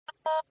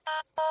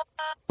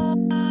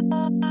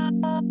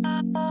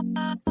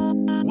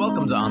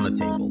Welcome to On the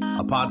Table,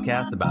 a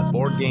podcast about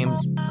board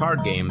games,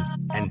 card games,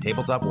 and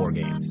tabletop war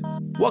games.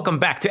 Welcome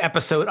back to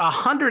episode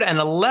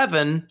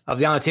 111 of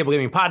the On the Table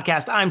Gaming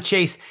Podcast. I'm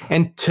Chase,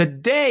 and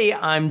today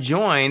I'm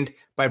joined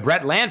by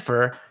Brett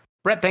Lanpher.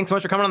 Brett, thanks so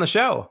much for coming on the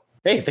show.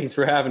 Hey, thanks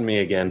for having me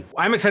again.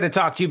 I'm excited to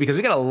talk to you because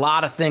we got a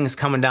lot of things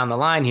coming down the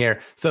line here.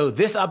 So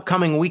this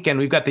upcoming weekend,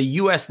 we've got the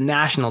US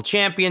National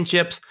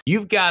Championships.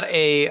 You've got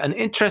an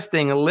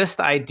interesting list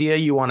idea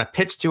you want to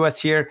pitch to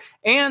us here.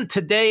 And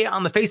today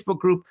on the Facebook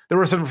group, there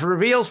were some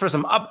reveals for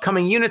some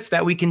upcoming units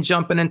that we can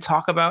jump in and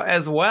talk about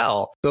as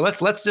well. So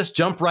let's just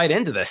jump right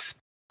into this.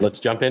 Let's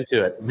jump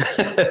into it.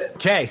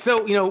 Okay,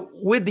 so,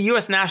 with the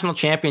U.S. National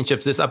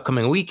Championships this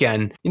upcoming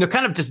weekend,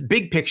 kind of just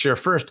big picture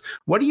first,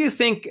 what do you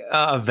think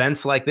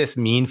events like this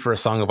mean for A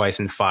Song of Ice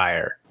and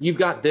Fire? You've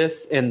got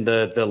this in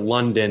the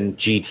London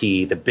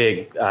GT, the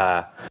big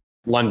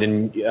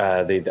London,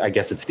 I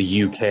guess it's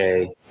the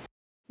UK.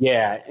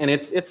 Yeah, and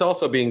it's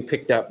also being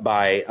picked up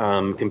by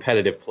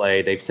Competitive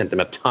Play. They've sent them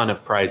a ton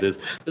of prizes.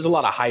 There's a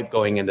lot of hype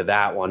going into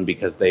that one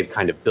because they've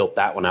kind of built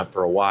that one up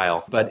for a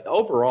while. But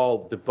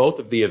overall, both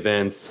of the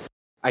events,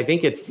 I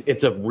think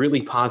it's a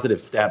really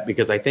positive step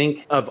because I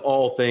think of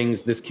all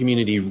things, this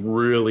community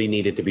really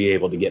needed to be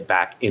able to get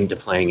back into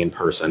playing in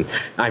person.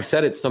 I've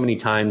said it so many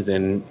times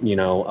in,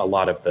 a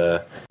lot of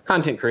the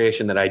content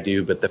creation that I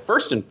do, but the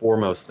first and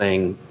foremost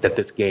thing that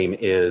this game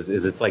is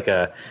it's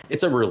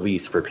a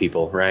release for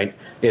people, right?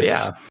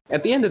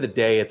 At the end of the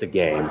day, it's a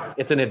game.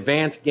 It's an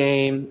advanced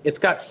game. It's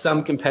got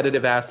some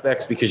competitive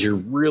aspects because you're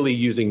really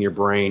using your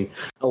brain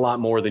a lot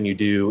more than you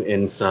do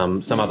in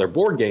some other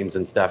board games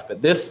and stuff.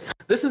 But this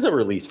is a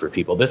release for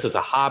people. This is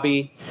a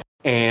hobby,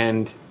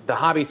 and the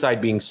hobby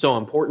side being so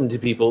important to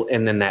people,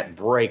 and then that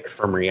break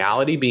from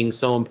reality being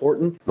so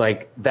important,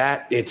 like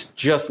that, it's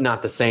just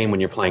not the same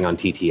when you're playing on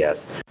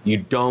TTS. You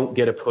don't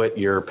get to put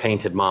your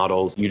painted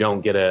models, you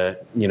don't get to,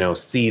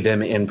 see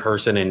them in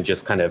person and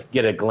just kind of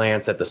get a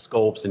glance at the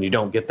sculpts, and you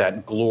don't get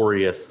that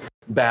glorious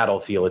battle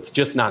feel. It's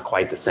just not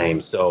quite the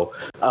same. So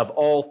of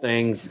all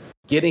things,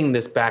 getting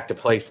this back to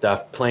play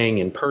stuff, playing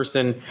in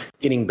person,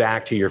 getting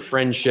back to your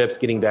friendships,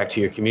 getting back to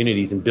your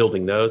communities and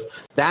building those,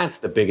 that's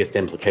the biggest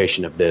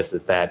implication of this,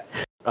 is that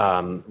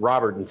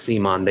Robert and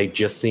Simon, they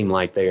just seem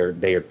like they are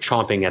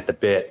chomping at the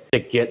bit to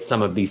get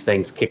some of these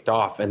things kicked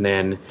off. And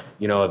then,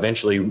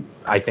 eventually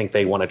I think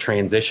they want to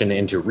transition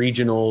into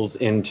regionals,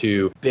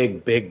 into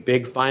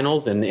big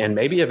finals. And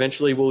maybe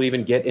eventually we'll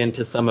even get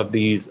into some of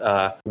these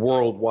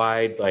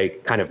worldwide,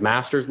 like kind of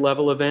masters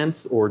level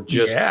events, or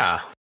just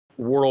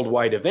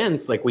worldwide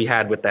events like we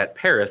had with that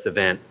Paris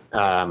event.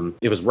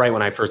 It was right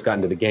when I first got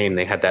into the game.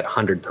 They had that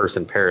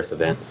 100-person Paris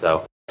event.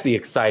 So the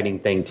exciting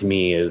thing to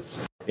me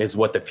is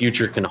what the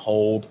future can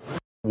hold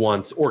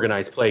once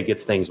organized play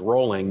gets things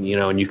rolling,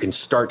 and you can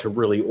start to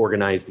really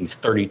organize these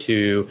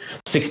 32,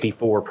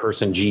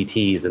 64-person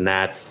GTs, and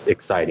that's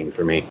exciting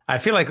for me. I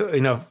feel like, for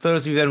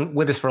those of you that have been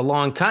with us for a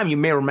long time, you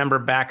may remember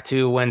back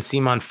to when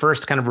Simon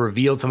first kind of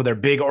revealed some of their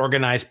big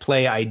organized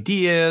play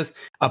ideas,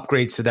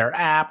 upgrades to their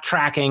app,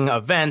 tracking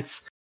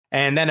events,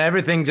 and then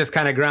everything just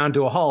kind of ground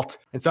to a halt.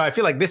 And so I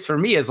feel like this for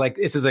me is like,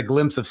 this is a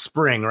glimpse of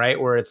spring,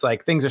 right? Where it's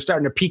like things are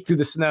starting to peek through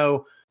the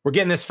snow. We're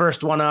getting this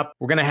first one up.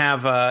 We're going to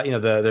have,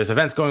 there's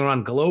events going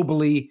on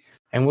globally,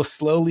 and we'll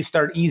slowly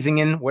start easing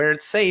in where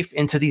it's safe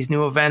into these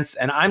new events.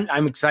 And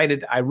I'm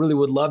excited. I really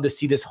would love to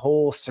see this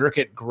whole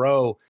circuit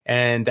grow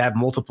and have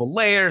multiple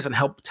layers and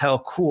help tell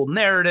cool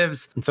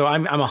narratives. And so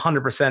I'm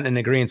 100% in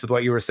agreement with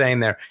what you were saying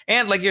there.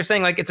 And like you're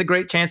saying, like, it's a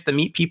great chance to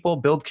meet people,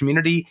 build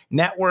community,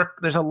 network.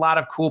 There's a lot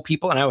of cool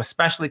people. And I know,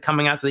 especially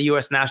coming out to the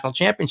US National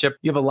Championship,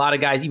 you have a lot of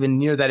guys even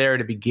near that area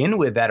to begin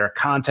with that are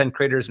content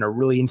creators and are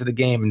really into the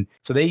game. And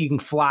so you can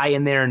fly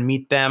in there and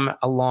meet them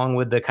along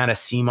with the kind of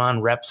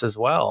Simon reps as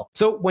well.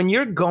 So when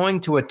you're going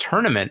to a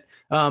tournament,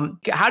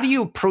 how do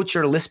you approach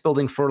your list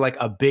building for like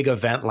a big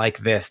event like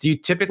this? Do you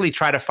typically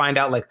try to find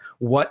out like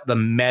what the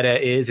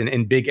meta is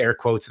in big air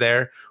quotes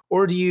there?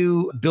 Or do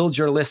you build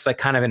your list like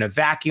kind of in a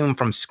vacuum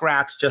from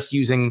scratch, just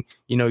using,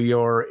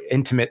 your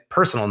intimate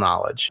personal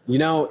knowledge?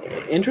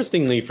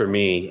 Interestingly for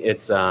me,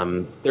 it's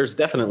there's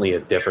definitely a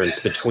difference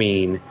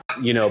between,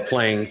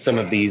 playing some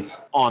of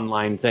these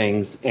online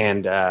things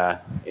and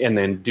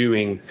then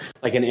doing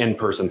like an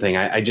in-person thing.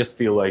 I just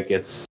feel like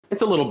it's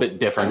a little bit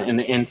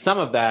different. And some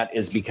of that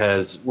is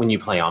because when you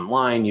play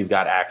online, you've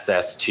got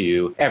access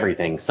to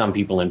everything. Some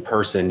people in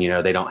person,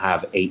 they don't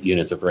have 8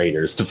 units of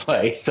raiders to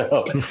play.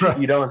 So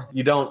you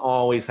don't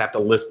always have to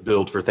list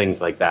build for things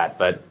like that.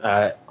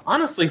 But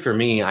honestly, for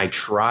me, I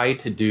try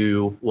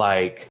to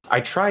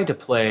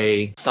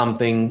play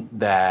something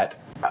that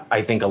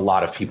I think a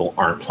lot of people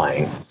aren't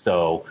playing.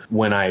 So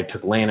when I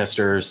took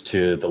Lannisters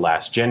to the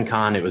last Gen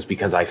Con, it was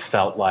because I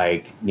felt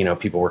like,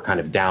 people were kind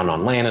of down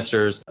on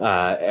Lannisters.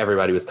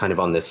 Everybody was kind of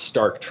on this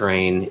Stark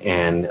train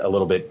and a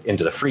little bit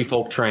into the Free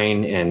Folk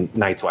train, and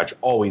Night's Watch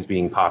always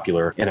being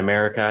popular in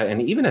America.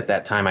 And even at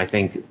that time, I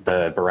think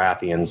the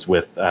Baratheons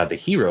with the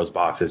Heroes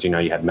boxes, you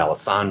had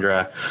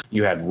Melisandre,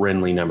 you had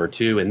Renly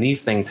 #2, and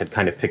these things had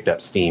kind of picked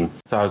up steam.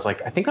 So I was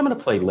like, I think I'm going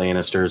to play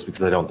Lannisters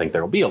because I don't think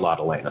there will be a lot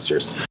of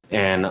Lannisters.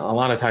 And a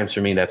lot of times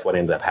for me, that's what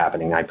ends up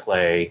happening. I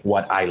play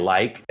what I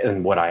like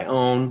and what I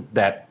own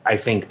that I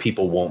think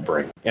people won't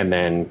bring. And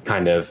then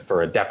kind of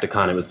for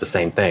Adepticon, it was the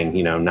same thing.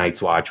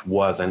 Night's Watch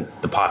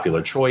wasn't the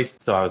popular choice.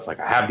 So I was like,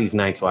 I have these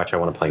Night's Watch. I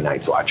want to play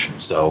Night's Watch.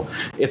 So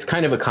it's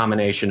kind of a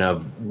combination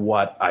of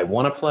what I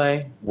want to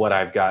play, what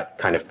I've got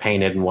kind of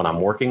painted and what I'm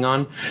working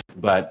on.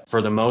 But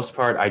for the most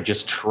part, I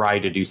just try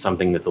to do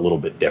something that's a little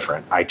bit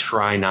different. I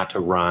try not to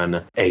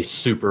run a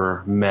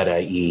super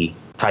meta-y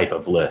type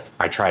of list.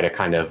 I try to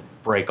kind of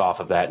break off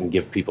of that and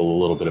give people a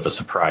little bit of a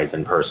surprise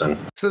in person.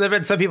 So there have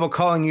been some people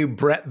calling you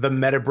Brett the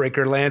Meta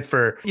Breaker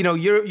Lanpher.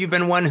 You've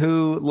been one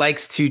who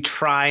likes to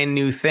try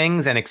new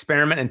things and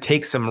experiment and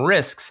take some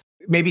risks,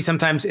 maybe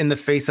sometimes in the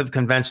face of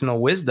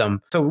conventional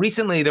wisdom. So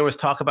recently there was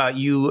talk about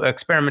you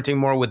experimenting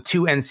more with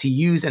 2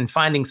 NCUs and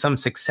finding some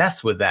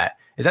success with that.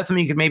 Is that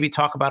something you could maybe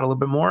talk about a little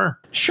bit more?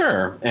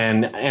 Sure.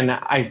 And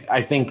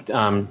I think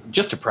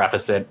just to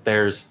preface it,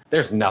 there's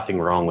nothing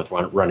wrong with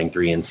running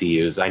 3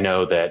 NCUs. I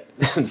know that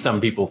some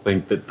people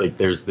think that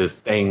there's this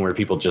thing where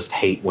people just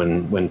hate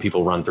when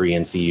people run 3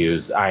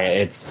 NCUs.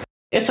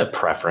 It's a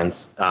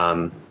preference.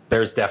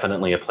 There's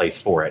definitely a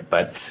place for it.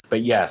 But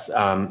yes,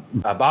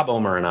 Bob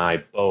Omer and I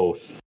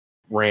both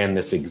ran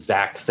this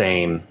exact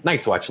same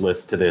Night's Watch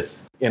list to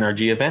this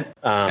NRG event.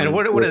 And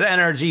what is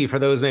NRG for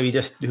those maybe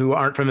just who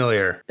aren't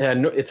familiar?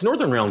 It's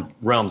Northern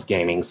Realms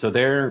Gaming, so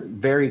they're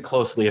very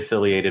closely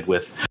affiliated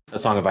with A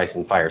Song of Ice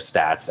and Fire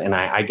Stats. And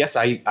I guess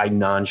I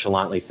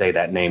nonchalantly say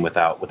that name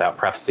without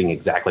prefacing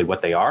exactly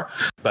what they are.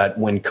 But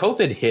when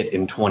COVID hit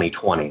in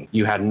 2020,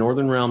 you had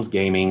Northern Realms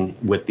Gaming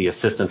with the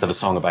assistance of A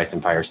Song of Ice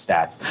and Fire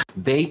Stats.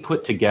 They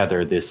put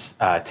together this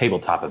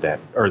tabletop event,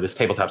 or this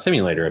tabletop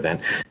simulator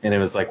event. And it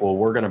was like, well,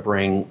 we're going to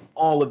bring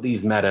all of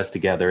these metas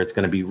together. It's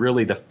going to be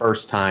really the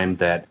first time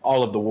that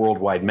all of the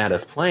worldwide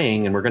metas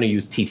playing, and we're going to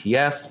use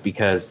TTS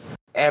because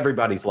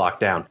everybody's locked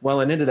down.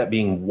 Well, it ended up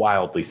being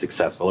wildly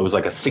successful. It was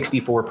like a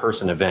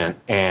 64-person event,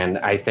 and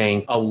I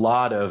think a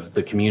lot of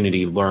the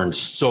community learned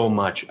so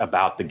much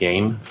about the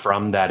game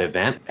from that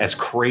event. As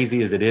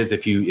crazy as it is,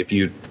 if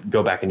you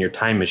go back in your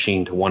time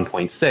machine to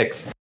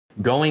 1.6,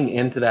 going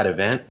into that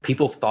event,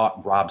 people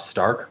thought Robb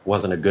Stark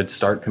wasn't a good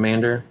Stark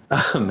commander.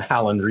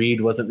 Alan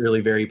Reed wasn't really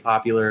very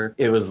popular.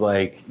 It was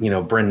like,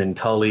 Brendan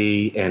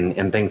Tully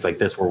and things like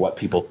this were what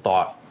people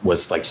thought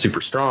was like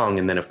super strong.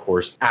 And then, of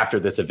course, after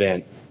this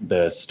event,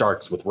 the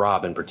Starks with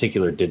Robb in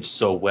particular did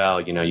so well.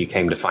 You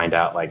came to find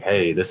out like,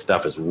 hey, this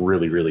stuff is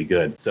really, really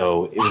good.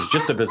 So it was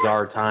just a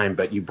bizarre time,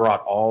 but you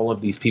brought all of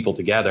these people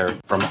together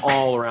from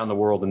all around the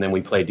world, and then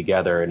we played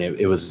together, and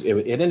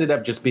it ended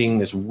up just being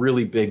this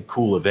really big,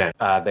 cool event.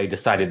 They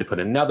decided to put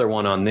another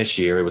one on this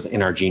year. It was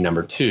NRG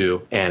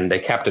 #2, and they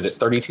capped it at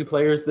 32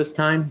 players this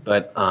time.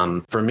 But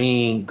for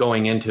me,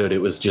 going into it,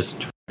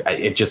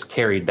 it just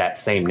carried that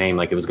same name,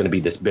 like it was going to be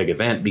this big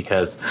event,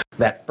 because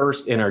that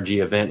first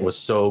NRG event was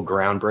so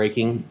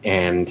groundbreaking,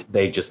 and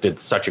they just did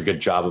such a good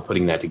job of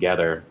putting that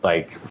together.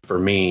 Like for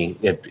me,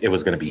 it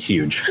was going to be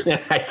huge.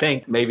 I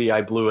think maybe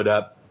I blew it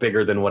up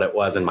bigger than what it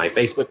was in my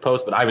Facebook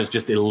post, but I was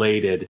just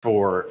elated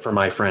for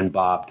my friend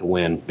Bob to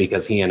win,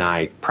 because he and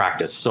I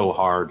practiced so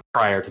hard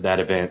prior to that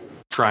event,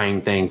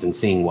 trying things and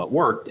seeing what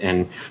worked.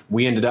 And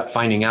we ended up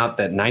finding out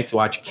that Night's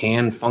Watch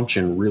can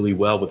function really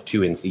well with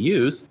 2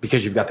 NCUs,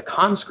 because you've got the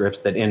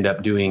conscripts that end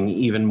up doing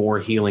even more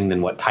healing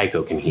than what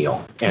Tycho can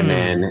heal. And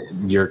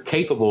then you're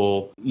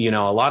capable, a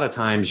lot of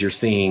times you're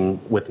seeing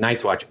with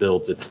Night's Watch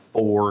builds, it's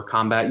 4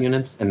 combat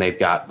units, and they've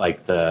got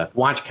like the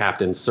watch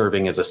captain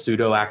serving as a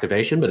pseudo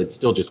activation, but it's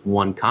still just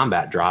 1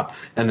 combat drop.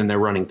 And then they're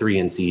running 3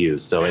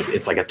 NCUs. So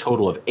it's like a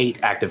total of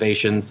 8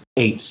 activations,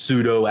 8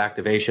 pseudo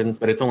activations,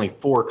 but it's only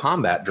 4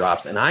 combat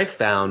drops. And I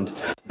found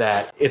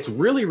that it's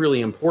really, really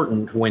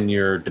important when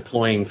you're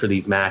deploying for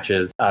these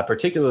matches,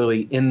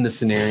 particularly in the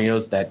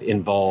scenarios that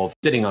involve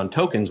sitting on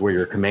tokens where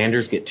your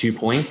commanders get 2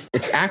 points.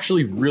 It's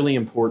actually really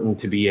important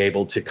to be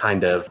able to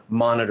kind of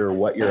monitor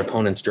what your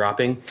opponent's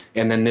dropping.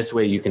 And then this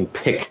way you can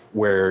pick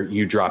where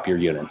you drop your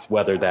units,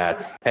 whether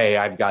that's, hey,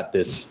 I've got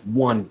this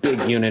one big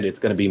unit, it's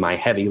going to be my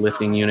heavy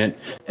lifting unit,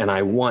 and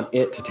I want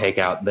it to take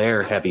out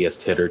their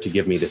heaviest hitter to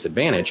give me this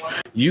advantage.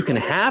 You can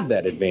have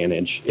that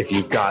advantage if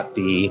you've got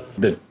the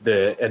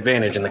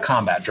advantage in the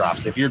combat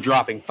drops. If you're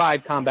dropping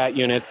 5 combat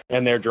units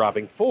and they're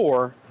dropping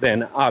 4,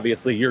 then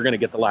obviously you're going to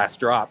get the last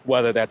drop,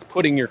 whether that's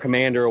putting your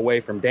commander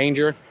away from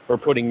danger or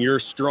putting your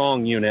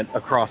strong unit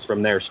across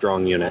from their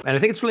strong unit. And I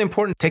think it's really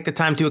important to take the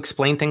time to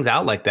explain things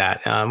out like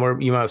that.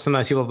 Where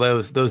sometimes people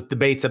those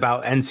debates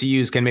about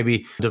NCUs can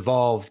maybe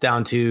devolve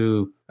down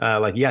to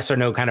like yes or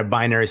no kind of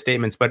binary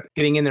statements, but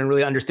getting in there and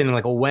really understanding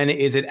like, well, when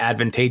is it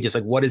advantageous?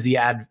 Like, what is the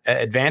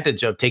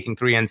advantage of taking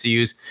 3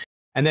 NCUs?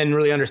 And then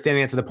really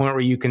understanding it to the point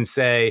where you can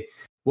say,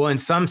 well, in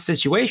some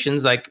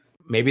situations, like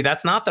maybe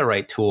that's not the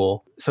right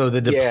tool. So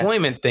the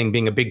deployment thing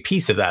being a big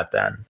piece of that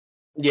then.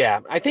 Yeah,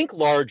 I think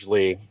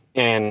largely,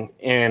 and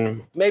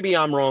maybe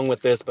I'm wrong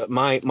with this, but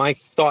my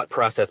thought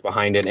process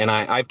behind it, and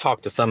I've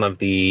talked to some of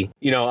the,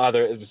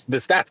 the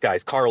stats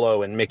guys,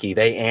 Carlo and Mickey,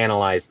 they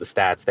analyze the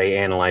stats, they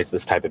analyze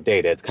this type of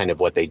data. It's kind of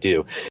what they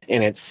do.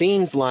 And it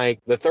seems like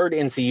the 3rd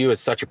NCU is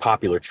such a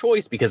popular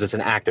choice because it's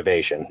an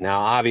activation. Now,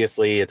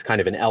 obviously, it's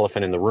kind of an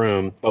elephant in the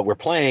room, but we're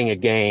playing a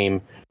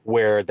game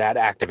where that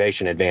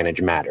activation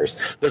advantage matters.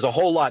 There's a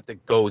whole lot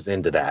that goes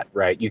into that,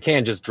 right? You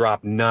can't just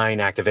drop 9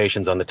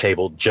 activations on the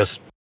table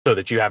just so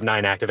that you have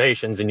 9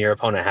 activations and your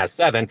opponent has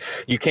 7.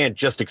 You can't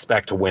just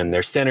expect to win.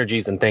 There's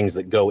synergies and things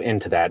that go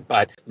into that.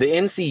 But the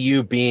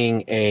NCU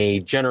being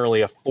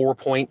generally a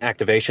 4-point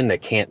activation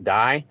that can't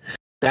die,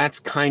 that's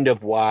kind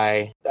of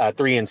why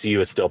 3 NCU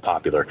is still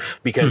popular,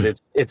 because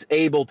it's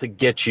able to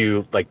get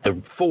you like the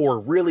 4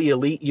 really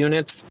elite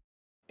units,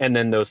 and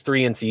then those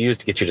 3 NCUs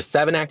to get you to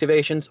 7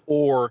 activations,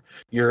 or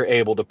you're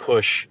able to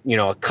push,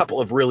 a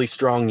couple of really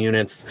strong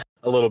units,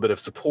 a little bit of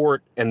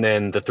support, and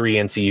then the 3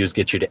 NCUs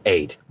get you to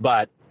 8.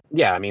 But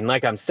yeah, I mean,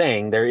 like I'm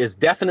saying, there is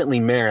definitely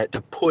merit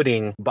to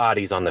putting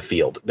bodies on the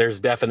field. There's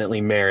definitely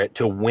merit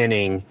to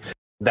winning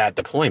that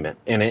deployment.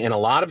 And a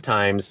lot of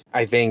times,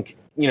 I think,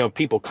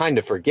 people kind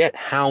of forget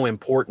how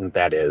important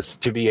that is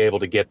to be able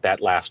to get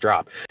that last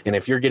drop. And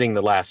if you're getting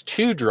the last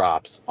 2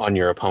 drops on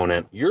your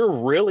opponent, you're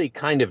really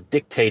kind of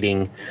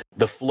dictating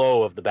the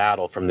flow of the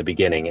battle from the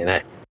beginning.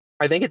 And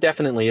I think it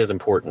definitely is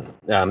important,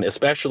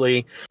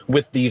 especially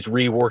with these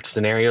reworked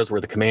scenarios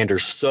where the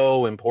commander's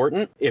so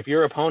important. If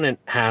your opponent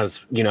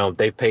has,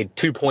 they've paid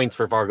 2 points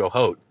for Vargo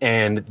Hoat,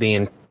 and the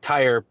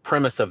entire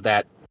premise of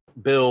that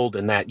build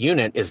and that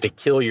unit is to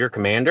kill your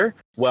commander.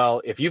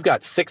 Well, if you've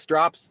got 6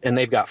 drops and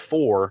they've got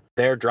 4,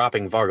 they're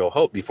dropping Vargo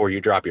Hope before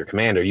you drop your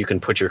commander. You can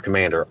put your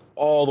commander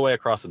all the way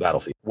across the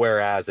battlefield.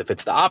 Whereas if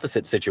it's the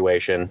opposite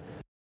situation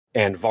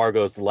and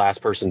Vargo's the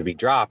last person to be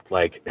dropped,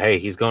 like, hey,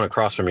 he's going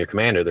across from your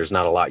commander, there's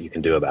not a lot you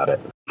can do about it.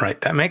 Right.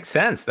 That makes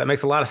sense. That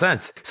makes a lot of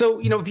sense. So,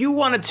 if you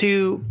wanted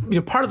to,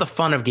 part of the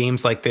fun of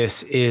games like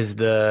this is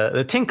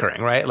the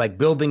tinkering, right? Like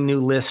building new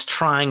lists,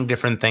 trying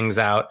different things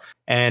out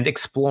and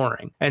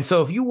exploring. And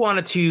so if you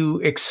wanted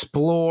to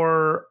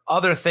explore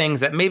other things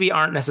that maybe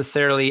aren't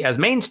necessarily as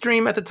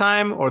mainstream at the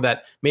time, or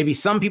that maybe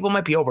some people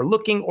might be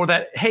overlooking, or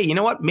that, hey, you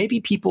know what, maybe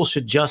people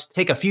should just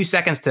take a few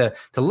seconds to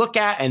look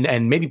at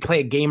and maybe play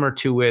a game or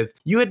two with.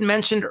 You had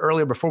mentioned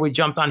earlier before we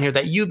jumped on here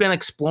that you've been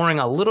exploring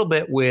a little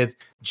bit with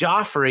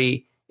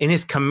Joffrey in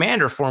his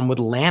commander form with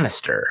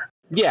Lannister.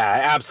 Yeah,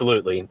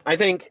 absolutely. I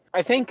think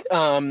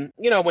when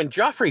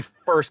Joffrey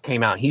first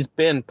came out, he's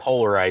been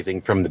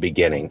polarizing from the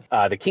beginning.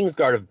 The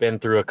Kingsguard have been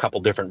through a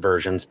couple different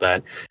versions,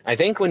 but I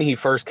think when he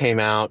first came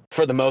out,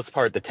 for the most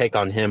part, the take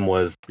on him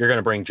was, you're going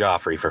to bring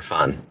Joffrey for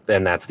fun.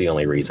 And that's the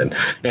only reason.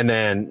 And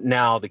then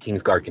now the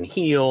Kingsguard can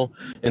heal.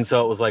 And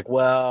so it was like,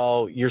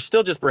 well, you're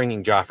still just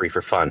bringing Joffrey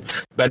for fun.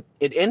 But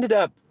it ended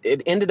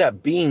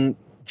up being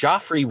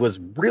Joffrey was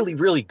really,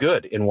 really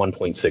good in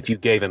 1.6. You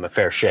gave him a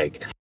fair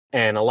shake.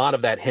 And a lot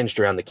of that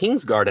hinged around the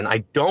Kingsguard, and I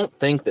don't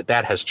think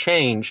that has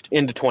changed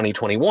into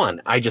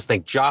 2021. I just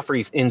think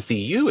Joffrey's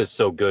NCU is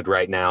so good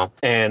right now,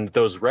 and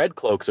those red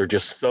cloaks are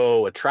just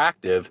so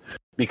attractive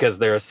because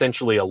they're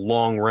essentially a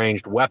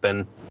long-ranged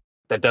weapon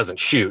that doesn't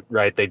shoot,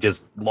 right? They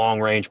just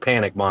long-range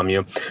panic bomb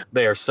you.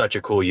 They are such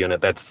a cool unit.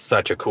 That's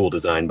such a cool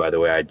design, by the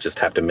way. I just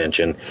have to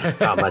mention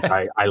how much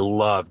I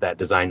love that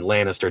design.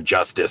 Lannister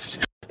Justice.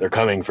 They're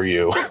coming for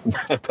you.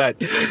 But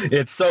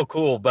it's so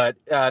cool. But,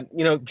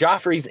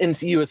 Joffrey's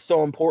NCU is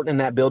so important in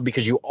that build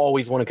because you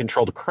always want to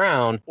control the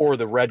crown, or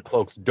the red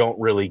cloaks don't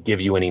really give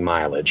you any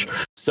mileage.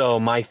 So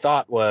my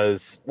thought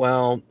was,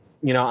 well,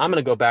 I'm going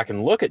to go back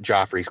and look at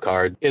Joffrey's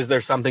cards. Is there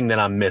something that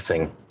I'm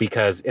missing?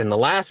 Because in the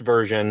last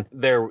version,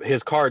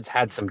 his cards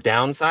had some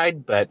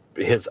downside, but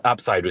his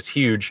upside was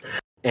huge.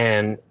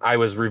 And I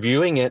was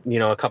reviewing it,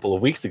 a couple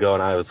of weeks ago,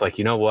 and I was like,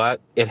 you know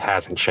what? It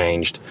hasn't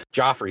changed.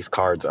 Joffrey's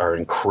cards are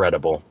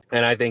incredible.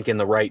 And I think in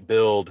the right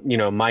build,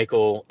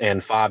 Michael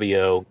and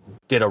Fabio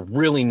did a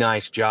really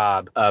nice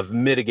job of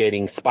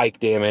mitigating spike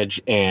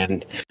damage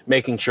and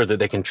making sure that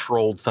they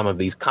controlled some of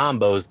these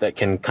combos that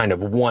can kind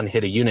of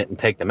one-hit a unit and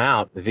take them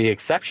out. The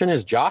exception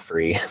is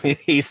Joffrey.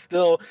 he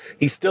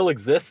still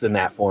exists in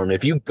that form.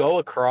 If you go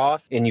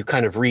across and you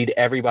kind of read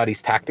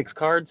everybody's tactics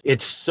cards,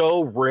 it's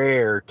so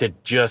rare to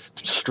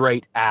just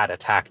straight add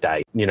attack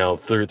die,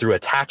 through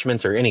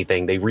attachments or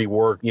anything. They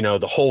rework,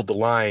 the hold the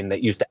line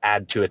that used to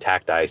add 2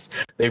 attack dice.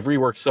 They've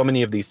reworked so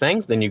many of these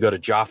things. Then you go to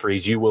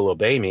Joffrey's You Will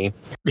Obey Me.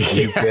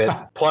 You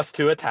get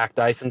 +2 attack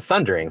dice and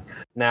Sundering.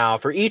 Now,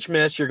 for each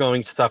miss, you're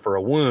going to suffer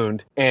a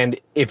wound. And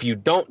if you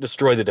don't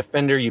destroy the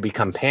defender, you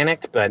become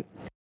panicked. But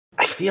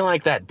I feel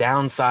like that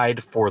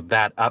downside for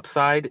that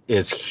upside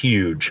is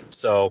huge.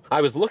 So I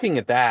was looking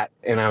at that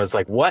and I was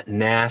like, what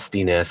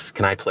nastiness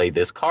can I play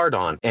this card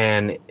on?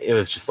 And it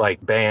was just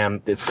like,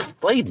 bam, it's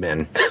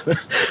Flademen.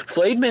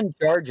 Flademen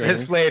charging.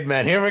 It's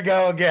Flademen. Here we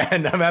go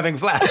again. I'm having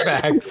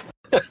flashbacks.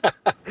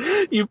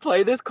 You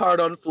play this card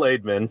on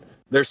Flademen.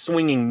 They're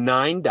swinging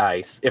 9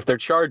 dice. If they're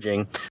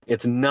charging,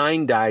 it's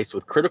 9 dice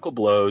with critical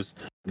blows,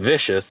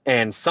 vicious,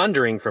 and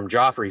sundering from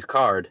Joffrey's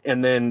card.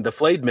 And then the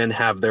Flademen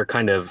have their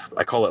kind of,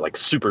 I call it like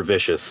super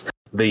vicious,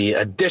 the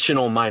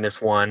additional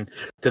 -1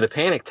 to the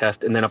panic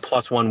test, and then a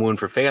 +1 wound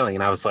for failing.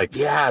 And I was like,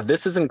 yeah,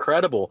 this is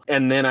incredible.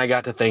 And then I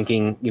got to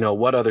thinking,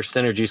 what other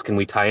synergies can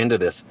we tie into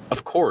this?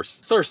 Of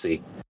course,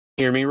 Cersei,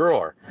 hear me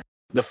roar.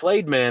 The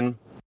Flademen,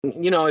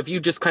 if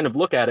you just kind of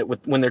look at it,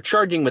 when they're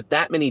charging with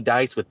that many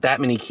dice, with that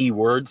many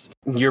keywords,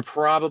 you're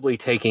probably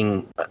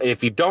taking,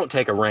 if you don't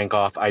take a rank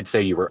off, I'd say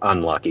you were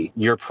unlucky.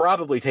 You're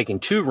probably taking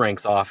 2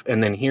 ranks off,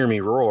 and then Hear Me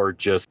Roar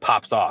just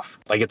pops off.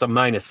 Like it's a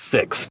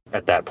 -6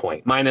 at that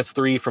point.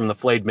 -3 from the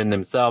Flademen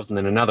themselves, and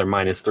then another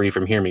 -3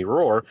 from Hear Me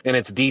Roar, and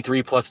it's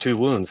D3 plus 2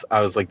 wounds.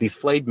 I was like, these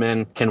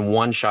Flademen can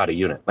one-shot a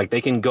unit. Like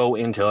they can go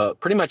into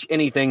pretty much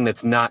anything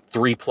that's not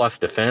 3+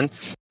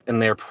 defense, and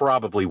they're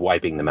probably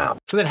wiping them out.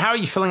 So then how are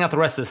you filling out the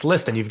rest of this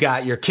list? And you've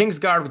got your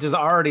Kingsguard, which is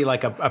already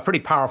like a pretty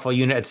powerful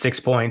unit at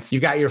 6 points.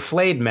 You've got your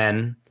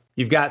Flademen.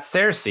 You've got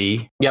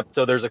Cersei. Yep.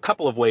 So there's a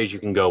couple of ways you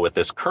can go with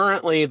this.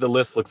 Currently, the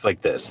list looks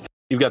like this.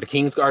 You've got the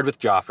Kingsguard with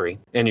Joffrey,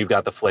 and you've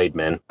got the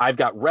Flademen. I've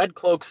got Red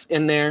Cloaks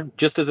in there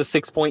just as a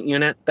 6-point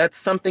unit. That's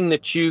something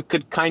that you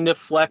could kind of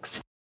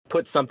flex.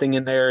 Put something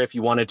in there if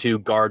you wanted to.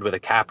 Guard with a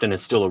captain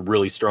is still a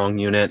really strong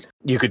unit.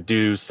 You could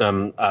do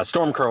some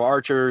Stormcrow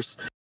Archers.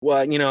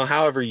 Well,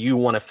 however you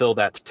want to fill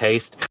that to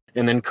taste.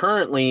 And then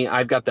currently,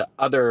 I've got the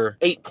other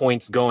 8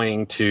 points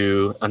going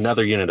to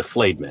another unit of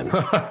Flademen.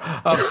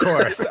 Of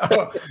course.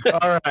 Oh,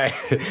 all right.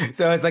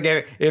 So it's like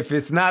if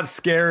it's not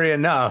scary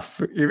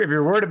enough, if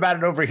you're worried about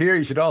it over here,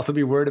 you should also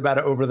be worried about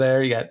it over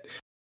there. You got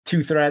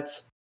 2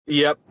 threats.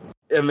 Yep.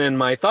 And then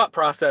my thought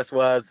process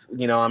was,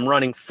 I'm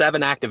running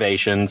 7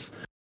 activations.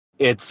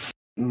 It's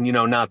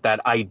not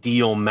that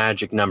ideal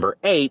magic number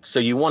 8. So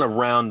you want to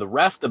round the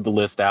rest of the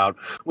list out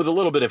with a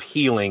little bit of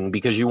healing,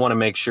 because you want to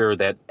make sure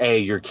that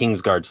your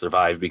Kingsguard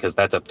survive, because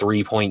that's a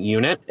 3-point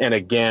unit. And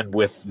again,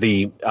 with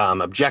the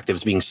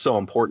objectives being so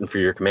important for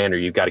your commander,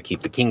 you've got to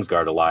keep the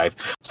Kingsguard alive.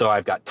 So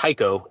I've got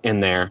Tycho in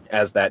there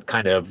as that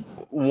kind of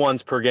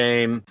once per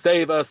game,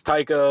 save us,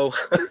 Tycho.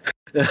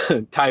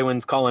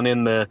 Tywin's calling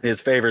in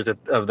his favors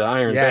of the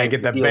Iron Bank. Yeah,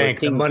 get the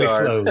bank, the money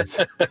flows.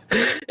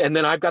 And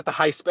then I've got the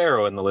High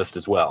Sparrow in the list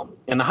as well.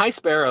 And the High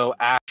Sparrow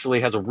actually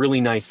has a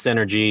really nice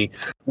synergy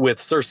with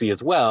Cersei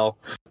as well,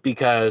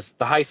 because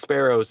the High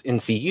Sparrow's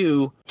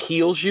NCU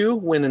heals you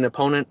when an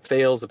opponent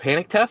fails a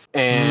panic test.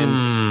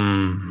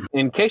 And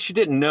in case you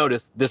didn't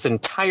notice, this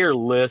entire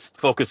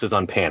list focuses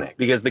on panic,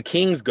 because the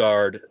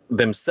Kingsguard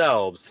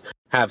themselves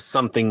have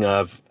something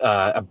of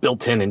a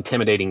built-in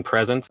intimidating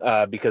presence,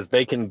 because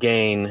they can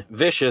gain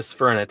vicious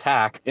for an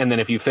attack, and then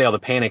if you fail the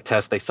panic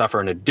test, they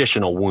suffer an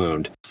additional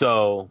wound.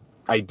 So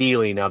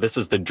ideally, now this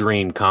is the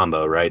dream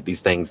combo, right?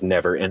 These things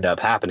never end up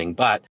happening.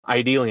 But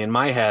ideally, in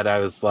my head, I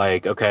was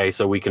like, okay,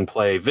 so we can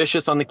play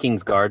Vicious on the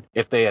Kingsguard.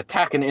 If they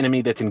attack an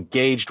enemy that's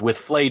engaged with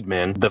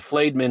Flademen, the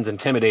Flademen's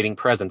intimidating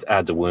presence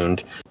adds a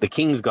wound. The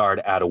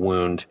Kingsguard add a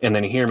wound, and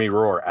then Hear Me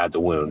Roar adds a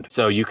wound.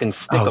 So you can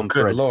stick them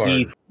for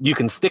you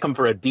can stick them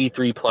for a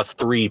D3 plus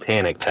 3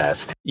 panic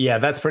test. Yeah,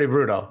 that's pretty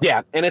brutal.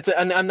 Yeah, and it's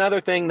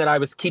another thing that I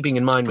was keeping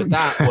in mind with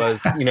that was,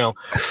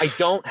 I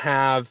don't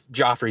have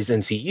Joffrey's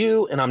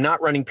NCU, and I'm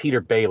not running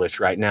Peter Baelish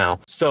right now.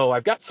 So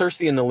I've got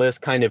Cersei in the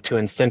list kind of to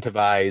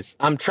incentivize.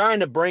 I'm trying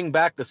to bring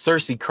back the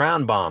Cersei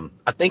crown bomb.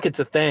 I think it's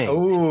a thing.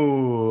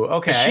 Ooh,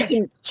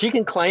 okay. She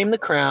can claim the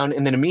crown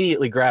and then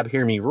immediately grab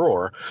Hear Me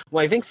Roar.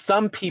 Well, I think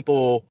some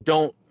people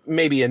don't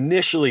maybe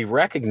initially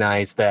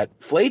recognize that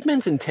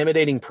Flademen's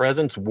intimidating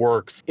presence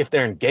works if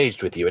they're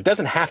engaged with you. It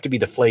doesn't have to be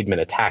the Flademen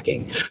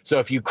attacking. So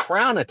if you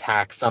crown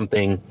attack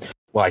something,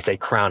 well, I say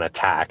crown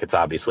attack, it's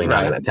obviously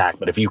not an attack,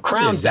 but if you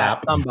crown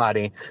zap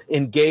somebody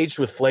engaged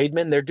with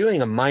Flademen, they're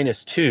doing a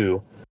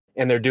 -2,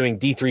 and they're doing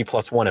D3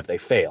 plus 1 if they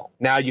fail.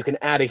 Now you can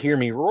add a Hear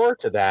Me Roar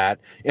to that,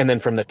 and then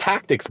from the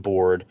tactics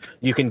board,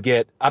 you can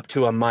get up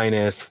to a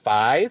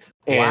 -5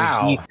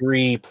 and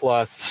D3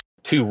 plus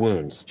 2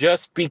 wounds,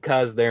 just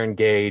because they're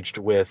engaged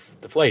with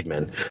the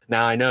Flademen.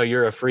 Now I know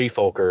you're a free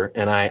folker,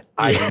 and I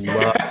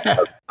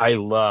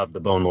love the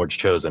Bone Lord's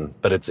Chosen,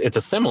 but it's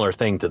a similar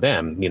thing to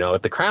them.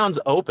 If the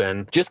crown's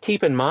open, just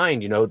keep in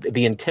mind,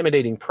 the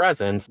intimidating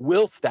presence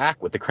will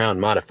stack with the crown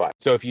modifier.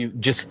 So if you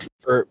just,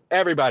 for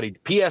everybody,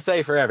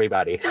 PSA for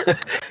everybody,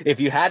 if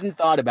you hadn't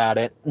thought about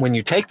it, when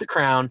you take the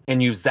crown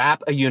and you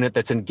zap a unit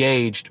that's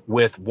engaged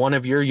with one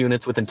of your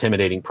units with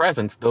intimidating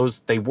presence,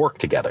 they work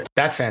together.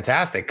 That's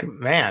fantastic,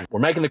 man. We're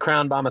making the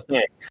crown bomb a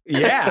thing.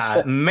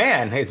 Yeah,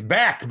 man, it's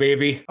back,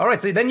 baby. All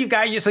right, so then you've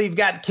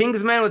got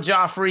Kingsman with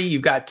Joffrey.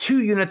 You've got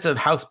 2 units of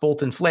House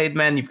Bolton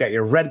Flademen. You've got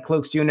your Red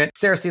Cloaks unit,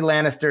 Cersei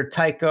Lannister,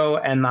 Tycho,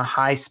 and the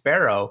High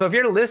Sparrow. So if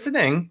you're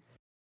listening,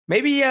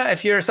 maybe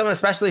if you're someone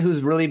especially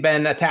who's really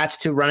been attached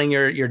to running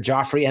your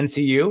Joffrey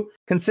NCU,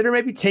 consider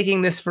maybe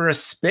taking this for a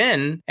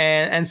spin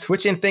and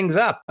switching things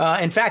up.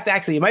 In fact,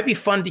 actually, it might be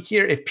fun to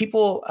hear if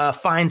people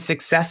find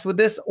success with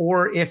this,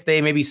 or if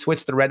they maybe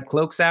switch the red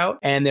cloaks out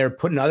and they're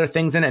putting other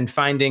things in and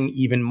finding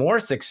even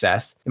more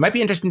success. It might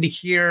be interesting to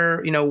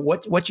hear,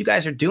 what you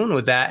guys are doing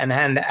with that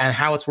and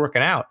how it's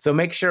working out. So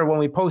make sure when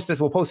we post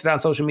this, we'll post it on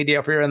social media.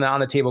 If you're in the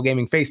On the Table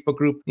Gaming Facebook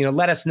group,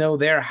 let us know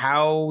there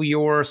how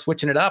you're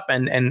switching it up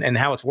and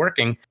how it's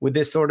working with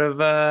this sort of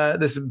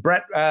this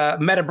Brett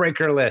meta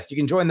breaker list. You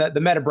can join the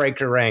meta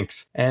breaker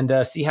ranks and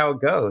see how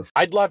it goes.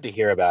 I'd love to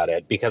hear about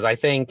it, because I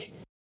think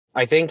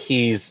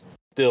he's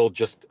still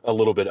just a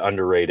little bit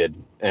underrated,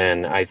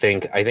 and I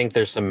think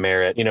there's some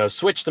merit.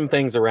 Switch some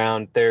things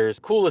around. There's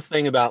coolest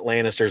thing about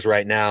Lannisters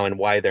right now, and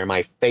why they're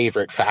my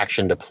favorite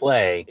faction to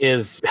play,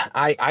 is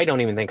I don't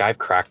even think I've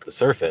cracked the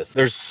surface.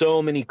 There's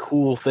so many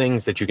cool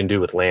things that you can do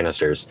with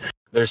Lannisters.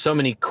 There's so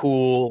many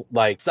cool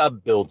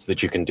sub builds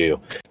that you can do.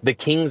 The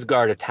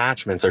Kingsguard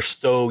attachments are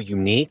so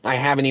unique. I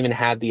haven't even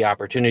had the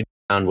opportunity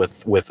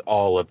with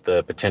all of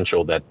the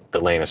potential that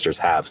the Lannisters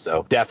have.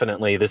 So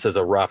definitely, this is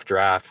a rough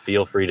draft.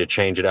 Feel free to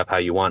change it up how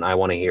you want. I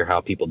want to hear how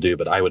people do,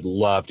 but I would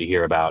love to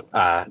hear about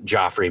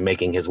Joffrey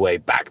making his way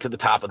back to the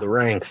top of the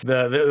ranks.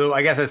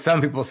 I guess, as some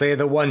people say,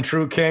 the one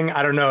true king.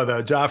 I don't know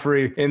though.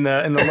 Joffrey in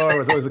the lore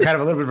was always kind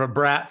of a little bit of a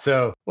brat,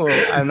 so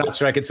I'm not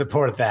sure I could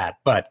support that,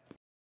 but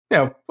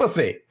we'll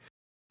see.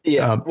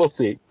 Yeah, we'll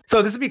see.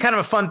 So this would be kind of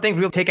a fun thing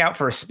for people to take out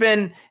for a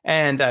spin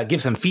and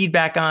give some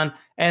feedback on.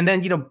 And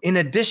then, in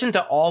addition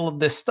to all of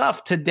this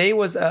stuff, today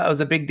was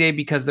a big day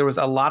because there was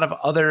a lot of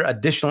other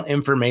additional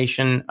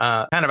information,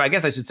 I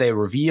guess I should say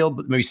revealed,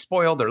 but maybe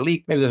spoiled or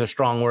leaked. Maybe those are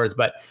strong words,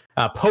 but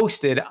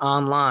posted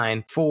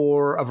online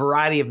for a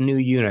variety of new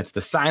units.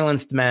 The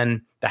Silenced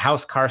Men, the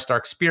House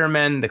Karstark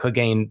Spearmen, the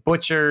Clegane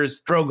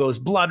Butchers, Drogo's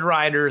Blood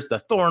Riders, the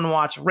Thorn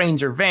Watch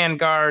Ranger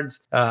Vanguards,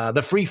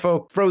 the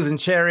Folk Frozen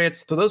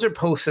Chariots. So those are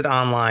posted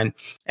online,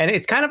 and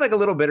it's kind of like a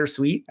little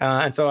bittersweet.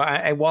 And so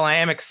while I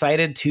am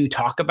excited to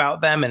talk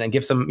about them and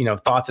give some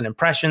thoughts and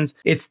impressions,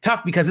 it's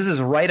tough because this is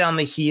right on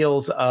the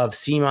heels of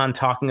CMON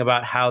talking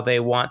about how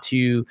they want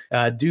to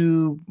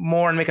do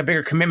more and make a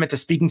bigger commitment to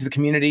speaking to the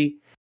community.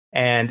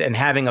 And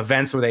having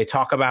events where they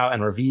talk about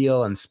and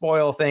reveal and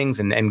spoil things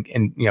and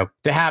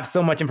to have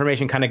so much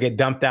information kind of get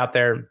dumped out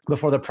there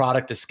before the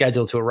product is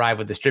scheduled to arrive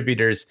with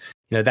distributors,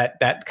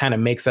 that kind of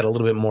makes that a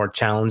little bit more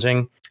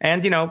challenging.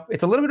 And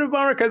it's a little bit of a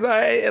bummer because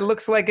it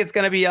looks like it's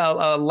going to be a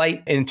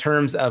light in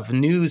terms of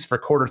news for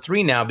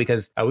Q3 now,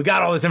 because we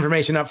got all this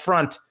information up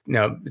front. It's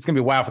going to be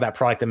a while for that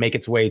product to make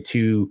its way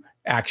to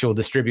actual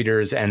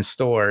distributors and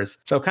stores.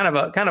 So kind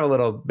of a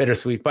little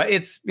bittersweet, but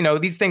it's,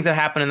 these things that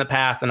happened in the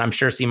past, and I'm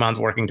sure CMON's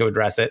working to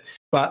address it.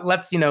 But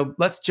let's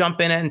jump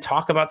in and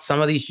talk about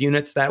some of these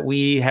units that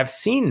we have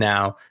seen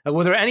now.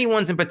 Were there any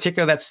ones in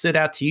particular that stood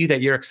out to you that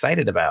you're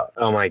excited about?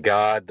 Oh my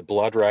God, the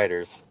Blood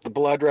Riders. The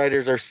Blood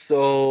Riders are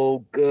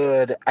so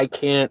good. I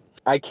can't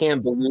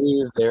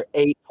believe they're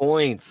 8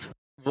 points.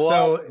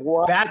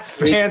 What? That's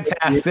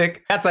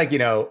fantastic. That's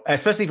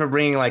especially for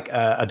bringing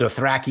a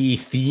Dothraki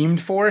themed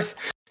force.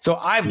 So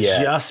I've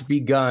just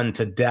begun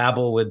to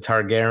dabble with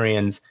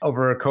Targaryens.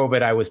 Over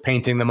COVID, I was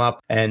painting them up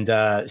and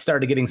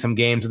started getting some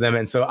games with them.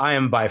 And so I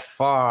am by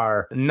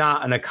far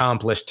not an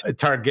accomplished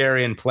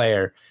Targaryen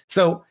player.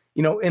 So,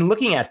 in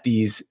looking at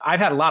these, I've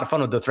had a lot of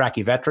fun with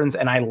Dothraki veterans,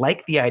 and I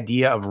like the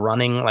idea of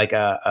running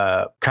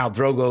a Khal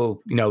Drogo,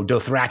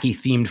 Dothraki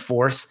themed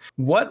force.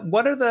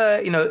 What are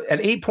the,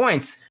 at 8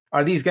 points,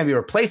 are these going to be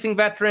replacing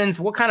veterans?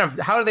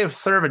 How do they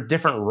serve a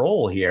different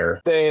role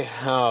here? They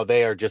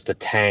are just a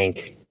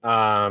tank.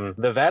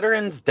 The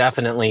veterans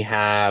definitely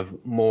have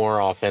more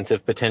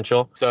offensive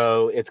potential,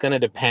 so it's going to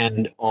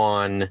depend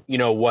on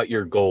what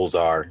your goals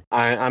are.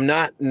 I'm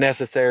not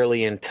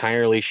necessarily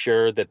entirely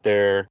sure that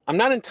they're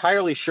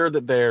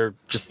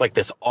just like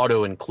this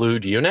auto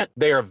include unit.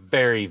 They are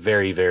very,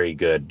 very, very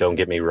good, don't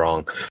get me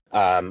wrong.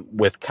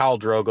 With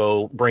Khal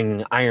Drogo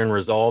bringing Iron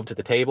Resolve to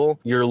the table,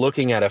 you're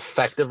looking at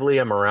effectively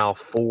a morale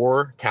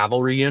 4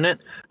 cavalry unit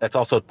that's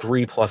also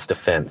 3+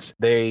 defense.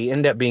 They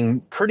end up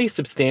being pretty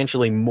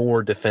substantially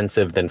more defensive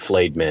than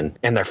flayed men,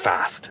 and they're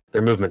fast.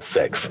 Their movement's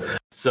 6.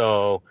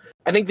 So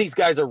I think these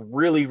guys are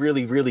really,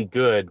 really, really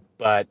good,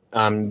 but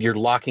you're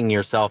locking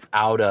yourself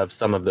out of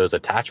some of those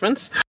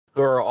attachments,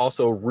 who are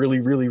also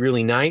really, really,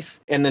 really nice.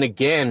 And then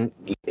again,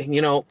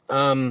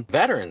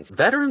 veterans.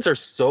 Veterans are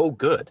so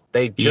good.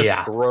 They just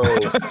throw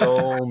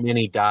so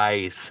many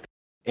dice.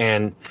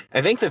 And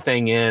I think the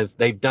thing is,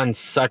 they've done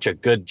such a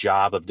good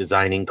job of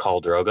designing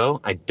Khal Drogo.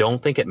 I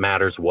don't think it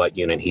matters what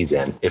unit he's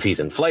in. If he's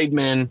in Flayed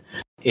Men,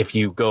 if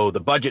you go the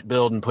budget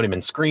build and put him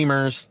in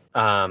Screamers,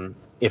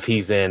 if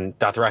he's in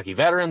Dothraki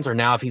Veterans, or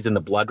now if he's in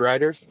the Blood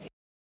Riders.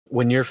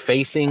 When you're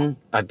facing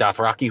a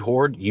Dothraki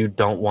horde, you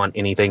don't want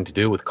anything to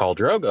do with Khal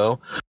Drogo.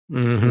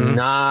 Mm-hmm.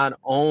 Not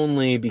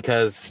only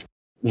because,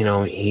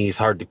 he's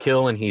hard to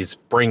kill and he's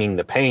bringing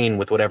the pain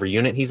with whatever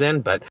unit he's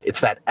in, but it's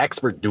that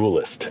expert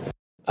duelist.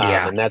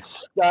 And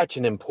that's such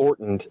an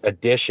important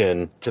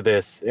addition to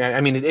this. I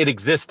mean, it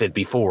existed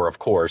before, of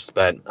course,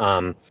 but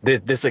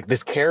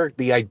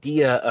the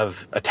idea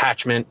of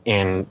attachment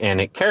and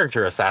a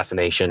character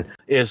assassination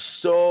is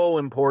so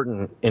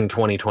important in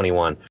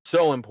 2021.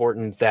 So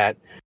important that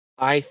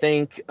I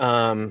think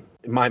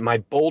my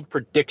bold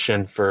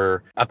prediction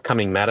for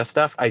upcoming meta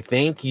stuff, I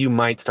think you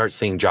might start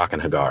seeing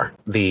Jaqen H'ghar,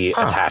 the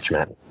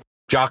attachment.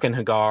 Jaqen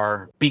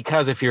H'ghar,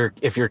 because if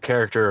your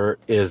character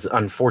is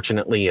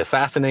unfortunately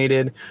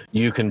assassinated,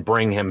 you can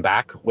bring him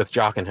back with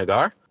Jaqen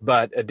H'ghar.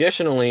 But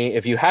additionally,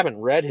 if you haven't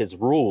read his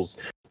rules,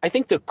 I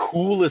think the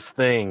coolest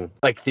thing,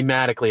 like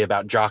thematically,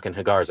 about Jaqen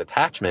H'ghar's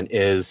attachment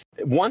is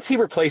once he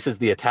replaces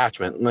the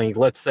attachment, like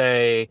let's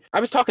say, I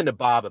was talking to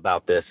Bob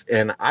about this,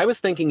 and I was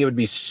thinking it would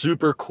be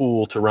super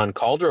cool to run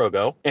Khal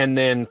Drogo and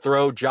then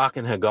throw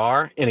Jaqen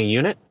H'ghar in a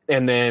unit,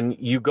 and then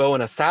you go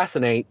and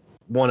assassinate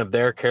one of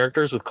their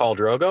characters with Khal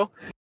Drogo,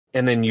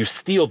 and then you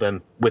steal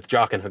them with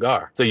Jaqen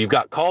H'ghar. So you've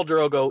got Khal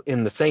Drogo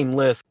in the same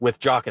list with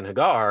Jaqen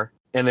H'ghar,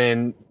 and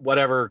then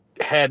whatever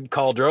head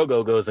Khal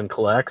Drogo goes and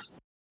collects,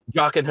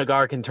 Jaqen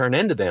H'ghar can turn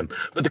into them.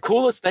 But the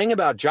coolest thing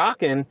about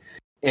Jaqen,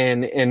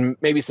 and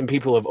maybe some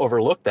people have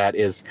overlooked that,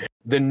 is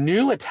the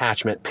new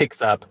attachment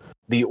picks up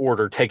the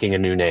order taking a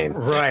new name.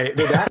 Right.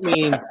 So that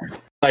means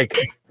like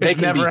they it's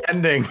can never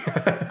ending.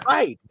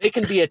 Right. They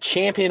can be a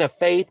champion of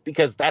faith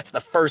because that's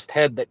the first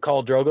head that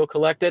Khal Drogo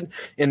collected.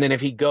 And then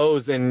if he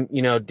goes and,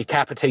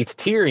 decapitates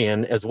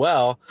Tyrion as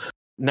well,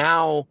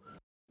 now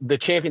the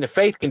champion of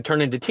faith can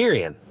turn into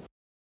Tyrion.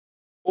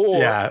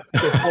 Or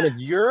if one of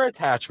your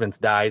attachments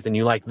dies and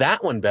you like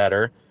that one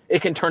better,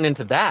 it can turn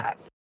into that.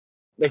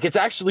 Like, it's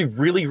actually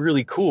really,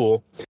 really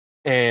cool.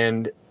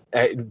 And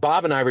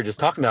Bob and I were just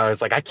talking about it.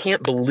 It's like, I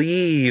can't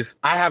believe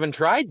I haven't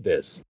tried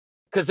this.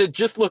 Because it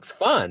just looks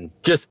fun,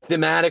 just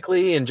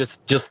thematically, and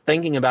just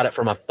thinking about it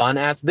from a fun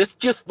aspect. This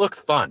just looks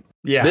fun.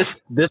 Yeah.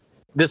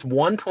 This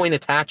 1 point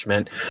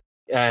attachment,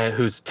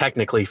 who's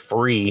technically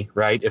free,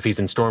 right? If he's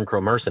in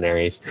Stormcrow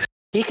Mercenaries,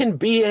 he can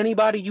be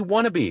anybody you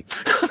want to be.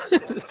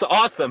 It's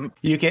awesome.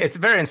 It's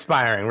very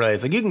inspiring, really.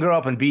 It's like you can grow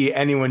up and be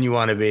anyone you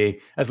want to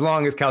be as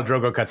long as Khal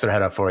Drogo cuts their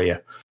head up for you.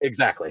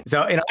 Exactly.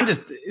 So,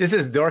 this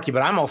is dorky,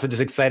 but I'm also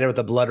just excited with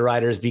the Blood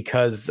Riders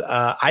because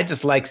I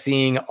just like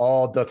seeing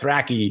all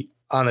Dothraki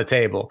on the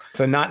table.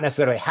 So not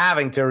necessarily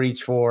having to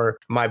reach for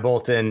my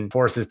Bolton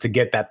forces to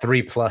get that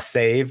 3+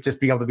 save,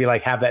 just being able to be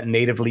like, have that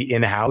natively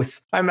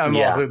in-house. I'm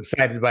also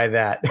excited by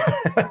that.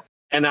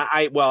 And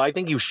I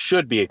think you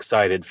should be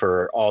excited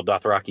for all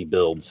Dothraki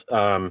builds.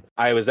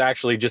 I was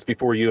actually, just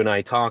before you and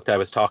I talked, I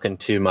was talking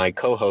to my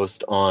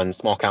co-host on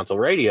Small Council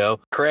Radio,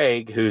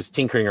 Craig, who's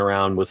tinkering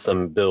around with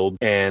some builds,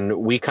 and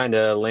we kind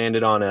of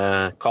landed on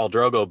a Khal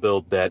Drogo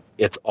build that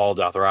it's all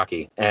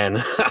Dothraki.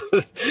 And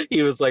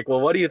he was like,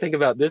 well, what do you think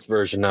about this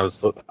version?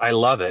 I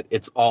love it.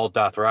 It's all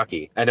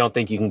Dothraki. I don't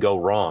think you can go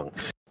wrong.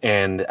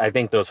 And I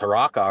think those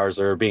H'ghars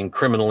are being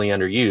criminally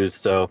underused.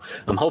 So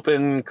I'm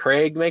hoping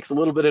Craig makes a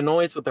little bit of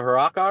noise with the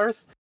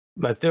H'ghars.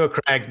 Let's do it,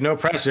 Craig. No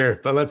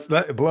pressure, but let's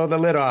blow the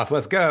lid off.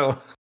 Let's go.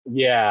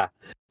 Yeah.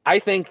 I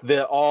think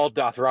the all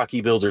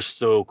Dothraki builds are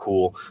so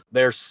cool.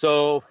 They're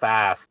so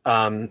fast.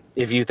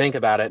 If you think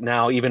about it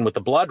now, even with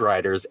the Blood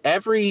Riders,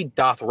 every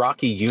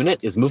Dothraki unit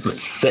is movement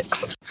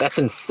 6. That's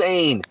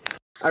insane.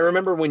 I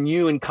remember when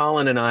you and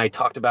Colin and I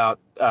talked about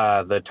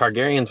the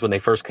Targaryens when they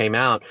first came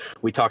out,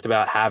 we talked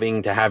about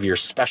having to have your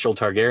special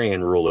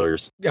Targaryen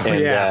rulers. Oh,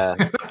 and, yeah.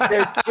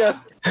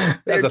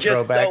 they're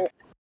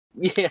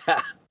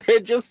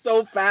just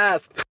so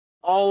fast.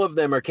 All of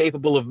them are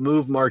capable of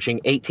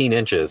marching 18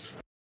 inches.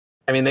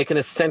 I mean, they can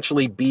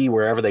essentially be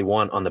wherever they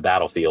want on the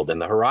battlefield, and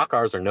the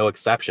H'ghars are no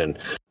exception.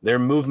 They're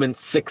movement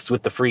 6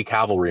 with the free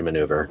cavalry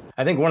maneuver.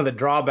 I think one of the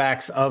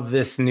drawbacks of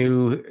this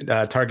new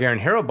Targaryen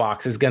hero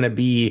box is going to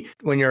be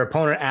when your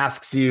opponent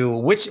asks you,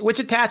 which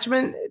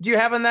attachment do you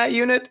have in that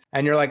unit?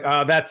 And you're like,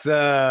 oh, that's,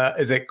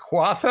 is it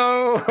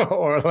Quatho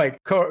or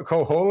like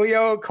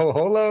Cornholio?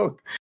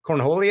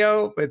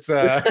 It's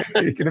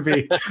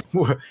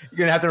you're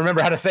gonna have to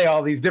remember how to say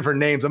all these different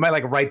names. I might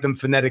like write them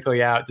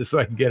phonetically out just so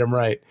I can get them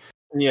right.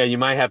 Yeah, you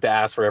might have to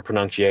ask for a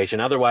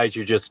pronunciation. Otherwise,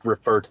 you just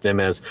refer to them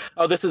as,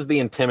 oh, this is the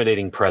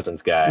intimidating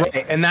presence guy.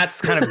 Right. And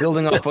that's kind of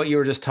building off what you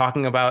were just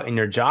talking about in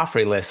your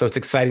Joffrey list. So it's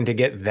exciting to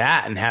get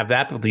that and have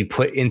that be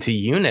put into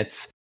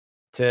units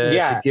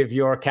to give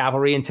your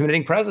cavalry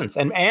intimidating presence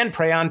and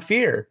prey on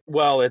fear.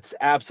 Well, it's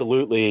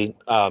absolutely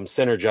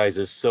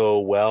synergizes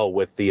so well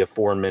with the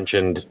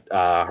aforementioned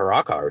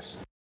H'ghars.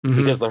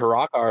 Because the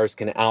H'ghars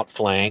can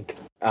outflank.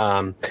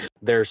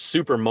 They're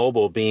super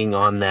mobile being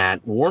on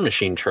that War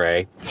Machine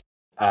tray.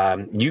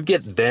 You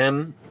get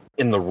them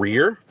in the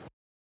rear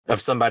of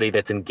somebody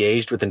that's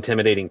engaged with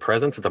intimidating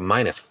presence, it's a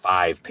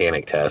 -5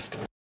 panic test.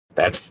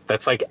 That's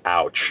like,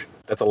 ouch.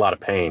 That's a lot of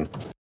pain.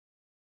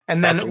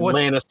 And then that's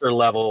Lannister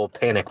level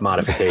panic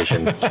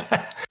modification.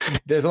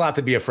 There's a lot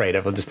to be afraid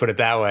of. I'll just put it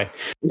that way.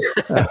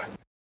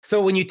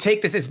 So when you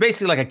take this, it's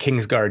basically like a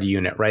Kingsguard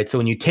unit, right? So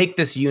when you take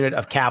this unit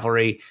of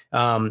cavalry,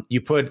 you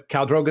put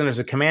Khal Drogo as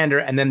a commander,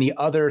 and then the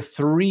other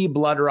 3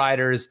 Blood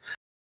Riders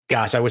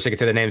gosh, I wish I could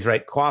say the names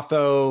right.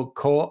 Quatho,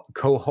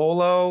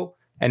 Koholo,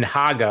 and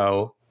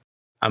Hago.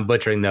 I'm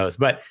butchering those,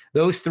 but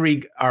those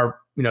three are,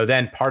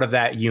 then part of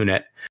that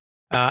unit.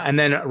 And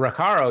then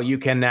Rakaro, you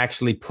can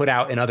actually put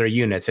out in other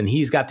units, and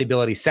he's got the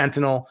ability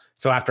Sentinel.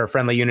 So after a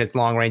friendly unit's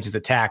long range is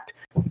attacked,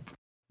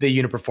 the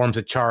unit performs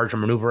a charge or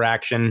maneuver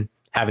action,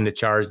 having to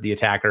charge the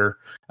attacker.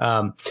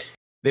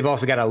 They've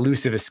also got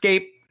elusive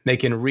escape. They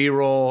can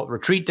reroll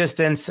retreat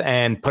distance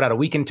and put out a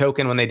weakened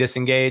token when they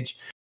disengage.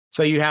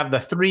 So you have the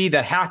three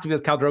that have to be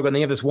with Khal Drogo, and then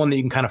you have this one that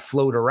you can kind of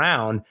float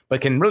around, but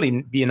can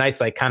really be a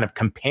nice kind of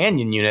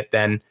companion unit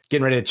then,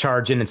 getting ready to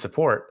charge in and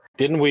support.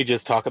 Didn't we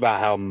just talk about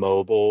how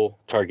mobile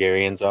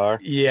Targaryens are?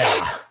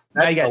 Yeah.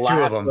 Now you got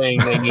two of them. The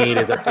last thing they need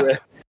is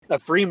a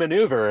free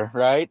maneuver,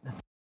 right?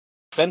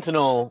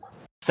 Sentinel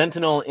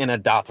in a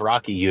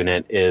Dothraki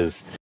unit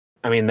is,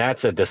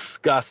 that's a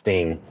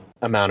disgusting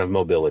amount of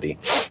mobility.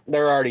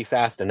 They're already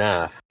fast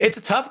enough. It's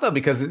tough though,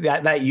 because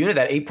that unit,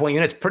 that 8-point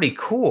unit, is pretty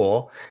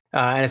cool,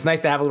 and it's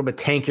nice to have a little bit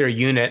tankier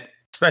unit,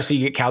 especially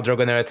you get Khal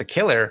Drogo in there. It's a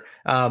killer.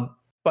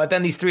 But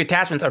then these three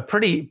attachments are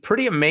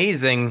pretty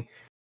amazing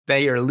that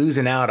you're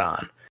losing out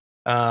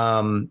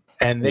on,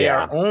 and they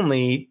are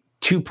only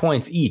 2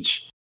 points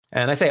each.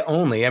 And I say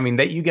only,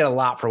 that you get a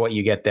lot for what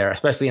you get there,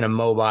 especially in a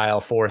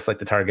mobile force like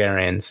the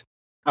Targaryens.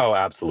 Oh,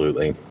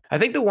 absolutely. I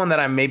think the one that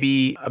I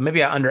maybe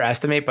I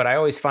underestimate, but I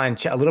always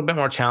find a little bit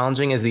more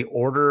challenging is the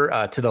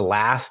Order to the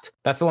Last.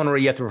 That's the one where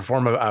you have to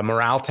perform a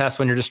morale test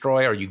when you're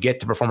destroyed, or you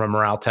get to perform a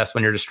morale test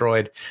when you're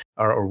destroyed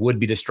or would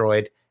be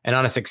destroyed. And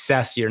on a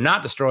success, you're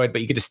not destroyed, but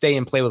you get to stay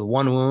and play with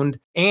 1 wound.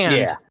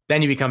 And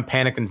then you become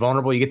panicked and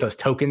vulnerable. You get those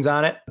tokens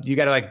on it. You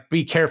got to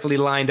be carefully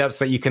lined up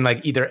so that you can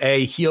either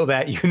A, heal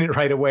that unit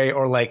right away,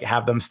 or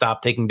have them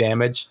stop taking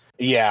damage.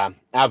 Yeah,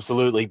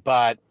 absolutely.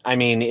 But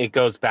it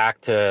goes back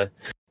to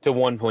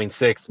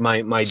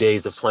 1.6, my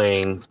days of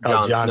playing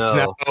Jon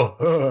Snow.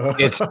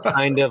 It's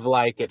kind of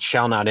like it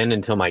shall not end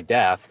until my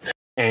death.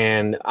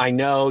 And I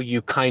know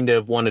you kind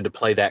of wanted to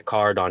play that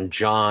card on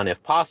Jon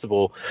if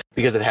possible,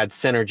 because it had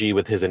synergy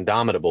with his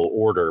Indomitable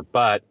Order.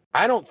 But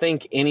I don't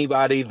think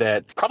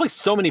probably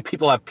so many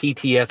people have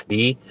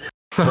PTSD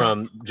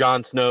from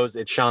Jon Snow's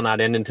It Shall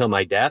Not End Until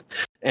My Death.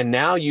 And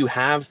now you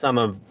have some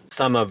of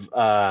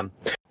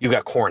you've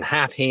got Corrin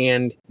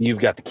Halfhand, you've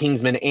got the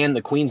Kingsman and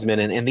the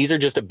Queensman, and these are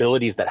just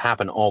abilities that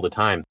happen all the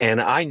time.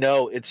 And I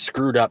know it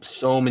screwed up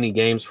so many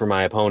games for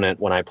my opponent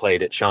when I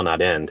played It Shall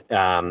Not End.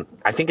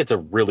 I think it's a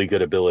really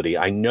good ability.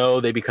 I know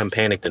they become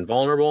panicked and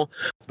vulnerable,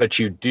 but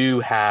you do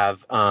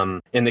have,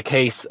 in the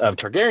case of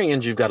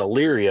Targaryens, you've got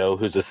Illyrio,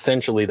 who's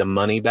essentially the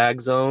money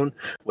bag zone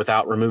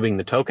without removing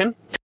the token.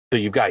 So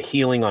you've got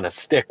healing on a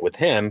stick with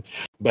him,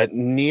 but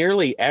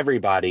nearly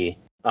everybody,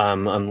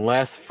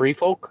 unless Free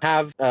Folk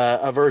have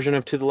a version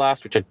of To the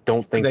Last, which I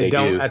don't think they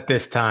do at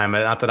this time.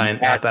 Not that I'm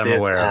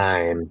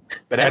aware.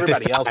 But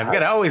everybody else, you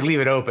gotta always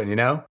leave it open.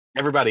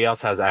 Everybody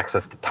else has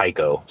access to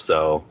Tycho,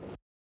 so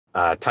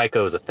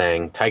Tycho is a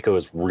thing. Tycho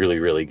is really,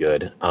 really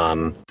good.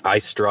 I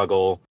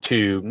struggle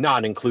to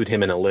not include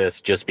him in a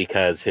list just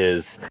because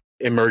his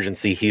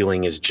emergency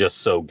healing is just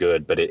so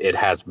good, but it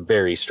has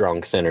very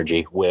strong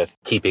synergy with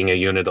keeping a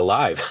unit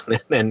alive.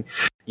 And then,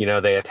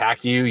 they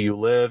attack you, you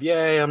live,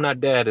 yay, I'm not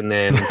dead. And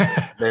then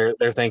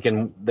they're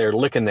thinking, they're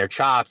licking their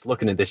chops,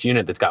 looking at this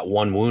unit that's got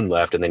 1 wound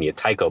left, and then you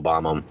Tycho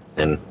bomb them,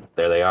 and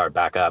there they are,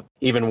 back up.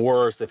 Even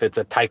worse if it's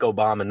a Tycho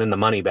bomb and then the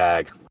money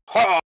bag.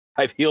 Oh,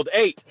 I've healed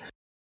 8.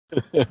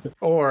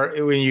 Or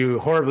when you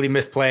horribly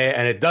misplay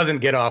and it doesn't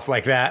get off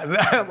like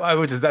that,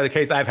 which is the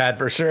case I've had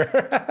for sure.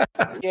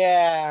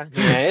 Yeah,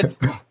 it's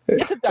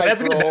a dice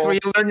that's roll. Good. That's where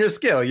you learn your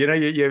skill.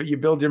 You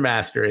build your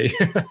mastery.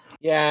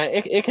 Yeah,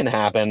 it can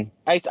happen.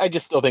 I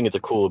just still think it's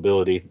a cool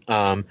ability.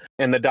 And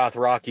the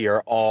Dothraki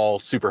are all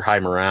super high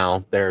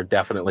morale. They're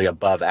definitely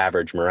above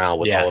average morale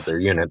with all of their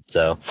units.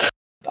 So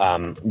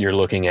you're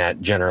looking at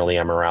generally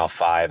a morale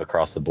 5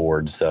 across the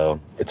board. So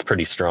it's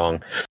pretty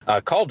strong.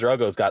 Khal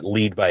Drogo's got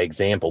lead by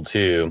example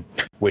too,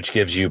 which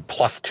gives you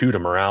 +2 to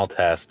morale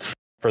tests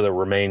for the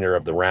remainder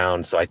of the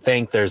round. So I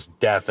think there's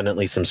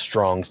definitely some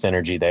strong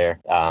synergy there.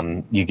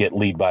 You get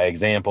lead by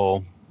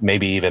example,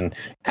 maybe even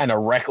kind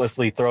of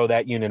recklessly throw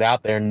that unit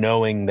out there,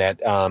 knowing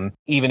that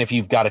even if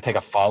you've got to take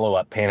a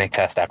follow-up panic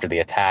test after the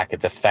attack,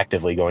 it's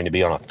effectively going to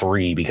be on a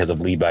 3 because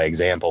of lead by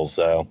example.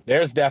 So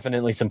there's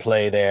definitely some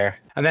play there.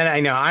 And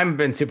then I've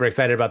been super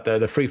excited about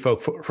the free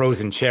Folk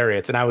Frozen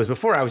Chariots, and I was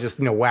just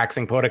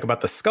waxing poetic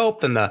about the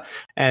sculpt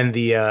and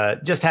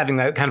the just having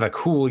that kind of a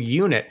cool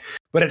unit.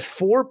 But at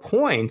 4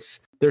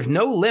 points, there's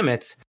no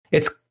limits.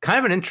 It's kind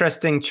of an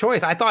interesting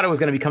choice. I thought it was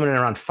going to be coming in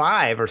around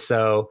 5 or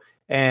so,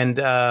 and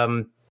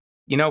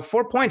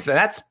 4 points,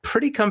 that's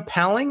pretty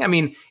compelling.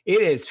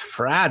 It is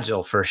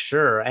fragile for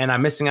sure, and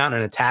I'm missing out on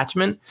an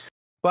attachment.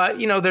 But,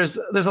 there's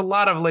a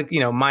lot of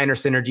minor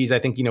synergies, I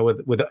think,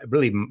 with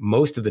really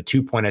most of the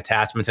 2-point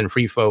attachments in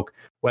Free Folk,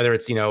 whether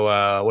it's,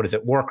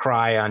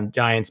 Warcry on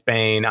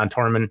Giantsbane, on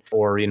Tormund,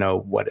 or,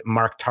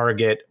 Mark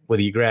Target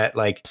with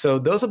Ygritte. So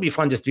those will be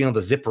fun, just being able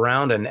to zip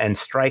around and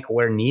strike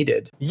where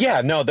needed.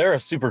 Yeah, no, they're a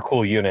super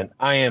cool unit.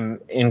 I am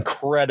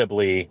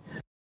incredibly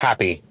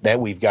happy that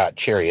we've got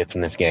chariots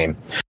in this game.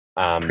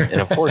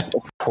 And of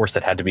course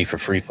it had to be for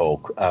free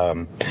folk.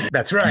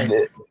 That's right.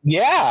 The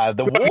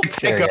wolf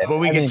chariot. But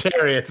we get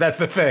chariots. That's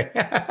the thing.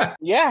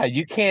 Yeah,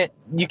 you can't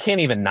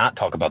even not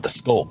talk about the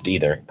sculpt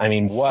either. I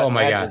mean, what? Oh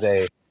my gosh.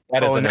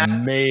 That is an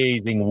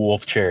amazing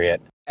wolf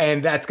chariot.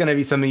 And that's going to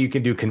be something you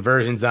can do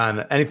conversions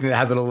on. Anything that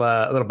has a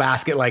little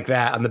basket like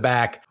that on the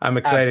back. I'm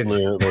excited.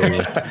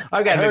 Absolutely.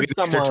 I've got maybe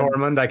Mr.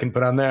 Tormund I can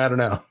put on there. I don't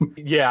know.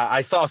 Yeah, I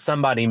saw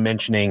somebody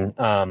mentioning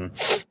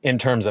in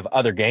terms of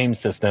other game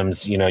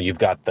systems, you've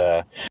got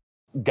the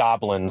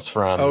goblins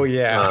from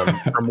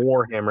from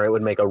Warhammer. It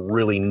would make a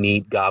really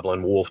neat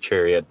goblin wolf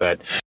chariot,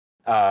 but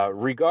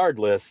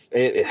regardless,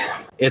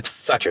 it's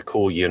such a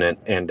cool unit.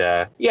 And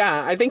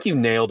I think you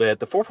nailed it.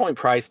 The 4-point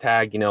price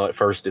tag, at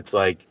first it's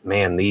like,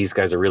 man, these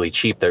guys are really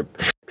cheap.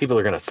 People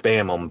are going to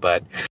spam them,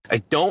 but I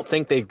don't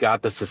think they've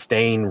got the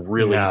sustain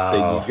really.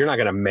 No. You're not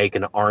going to make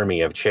an army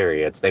of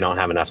chariots. They don't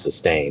have enough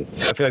sustain.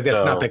 I feel like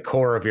that's not the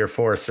core of your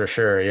force for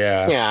sure.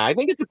 Yeah, I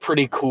think it's a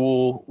pretty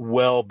cool,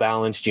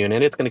 well-balanced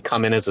unit. It's going to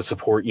come in as a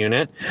support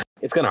unit.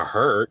 It's going to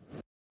hurt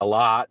a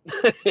lot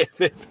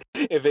if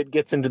it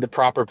gets into the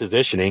proper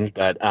positioning,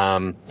 but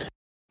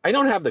I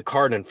don't have the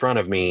card in front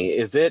of me.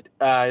 Is it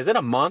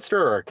a monster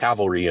or a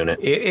cavalry unit?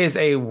 It is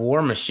a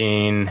war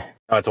machine.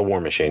 Oh, it's a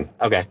war machine.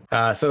 Okay.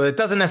 So it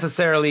doesn't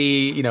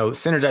necessarily,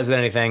 synergize with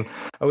anything.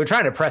 We were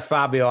trying to press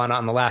Fabio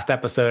on the last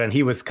episode, and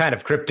he was kind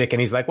of cryptic,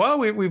 and he's like, well,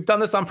 we've done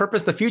this on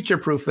purpose to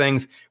future-proof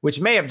things, which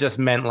may have just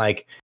meant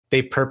like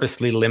they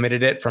purposely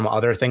limited it from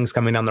other things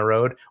coming down the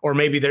road. Or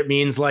maybe that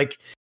means like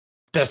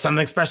there's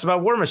something special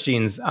about war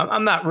machines.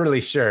 I'm not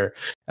really sure.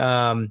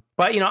 But,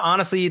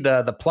 honestly,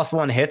 the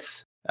 +1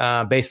 hits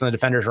based on the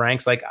defender's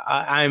ranks, like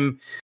I'm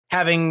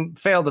having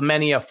failed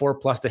many a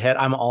 4+ to hit.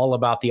 I'm all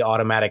about the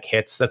automatic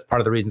hits. That's part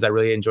of the reasons I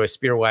really enjoy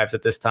Spearwives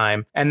at this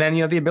time. And then,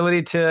 the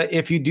ability to,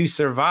 if you do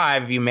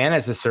survive, if you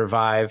manage to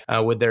survive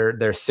with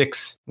their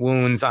 6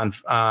 wounds on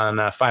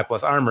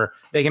 5+ armor,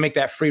 they can make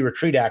that free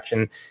retreat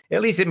action.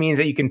 At least it means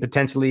that you can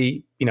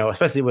potentially,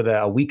 especially with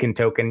a weakened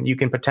token, you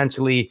can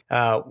potentially,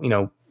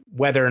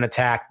 weather an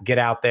attack, get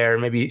out there,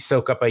 maybe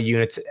soak up a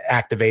unit's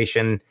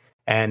activation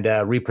and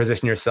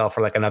reposition yourself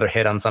for like another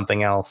hit on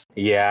something else.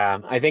 Yeah,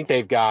 I think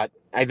they've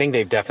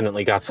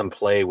definitely got some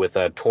play with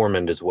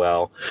Tormund as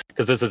well,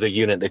 because this is a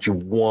unit that you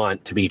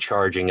want to be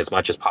charging as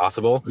much as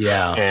possible.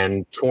 Yeah.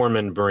 And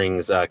Tormund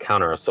brings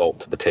counter assault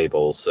to the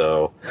table,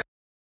 so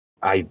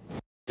I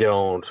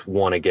don't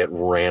want to get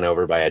ran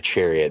over by a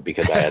chariot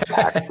because I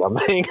attacked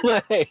something.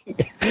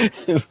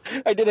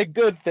 I did a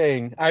good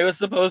thing. I was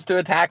supposed to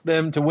attack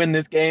them to win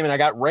this game, and I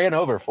got ran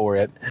over for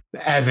it.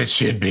 As it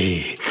should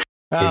be.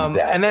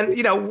 Exactly. And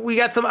then, we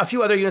got a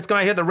few other units going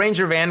out here. The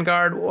Ranger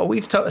Vanguard, well,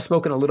 we've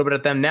spoken a little bit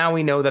at them. Now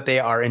we know that they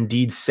are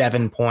indeed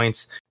 7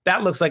 points.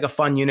 That looks like a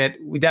fun unit.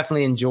 We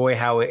definitely enjoy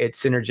how it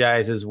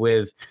synergizes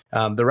with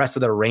the rest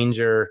of the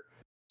Ranger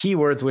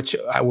keywords, which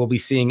I will be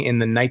seeing in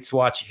the Night's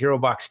Watch Hero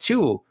Box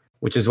 2,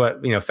 which is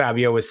what,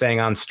 Fabio was saying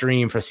on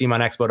stream for CMON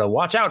Expo to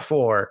watch out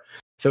for.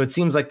 So it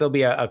seems like there'll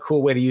be a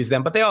cool way to use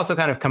them. But they also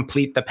kind of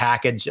complete the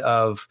package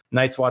of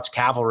Night's Watch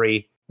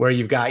Cavalry, where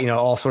you've got,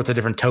 all sorts of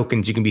different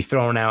tokens you can be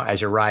throwing out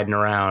as you're riding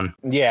around.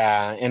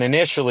 Yeah, and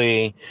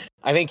initially,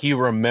 I think you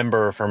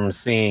remember from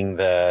seeing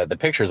the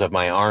pictures of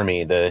my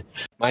army,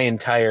 my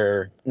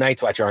entire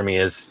Night's Watch army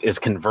is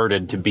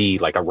converted to be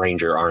like a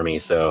Ranger army.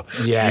 So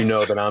yes. You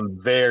know that I'm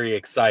very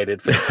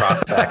excited for the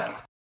prospect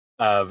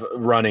of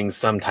running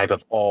some type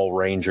of all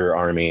Ranger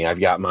army. I've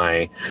got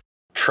my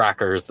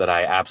trackers that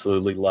I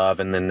absolutely love,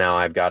 and then now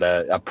I've got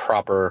a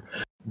proper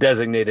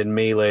designated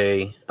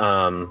melee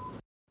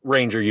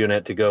Ranger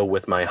unit to go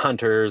with my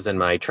hunters and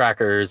my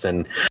trackers,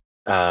 and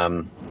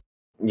so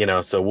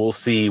we'll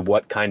see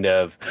what kind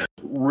of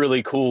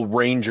really cool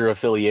Ranger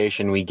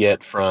affiliation we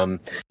get from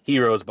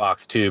Heroes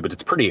Box 2, but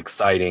it's pretty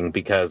exciting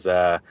because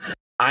I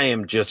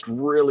am just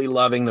really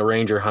loving the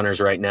Ranger hunters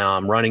right now.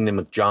 I'm running them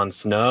with Jon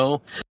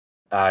Snow.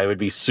 It would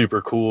be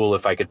super cool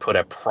if I could put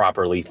a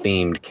properly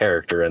themed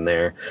character in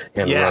there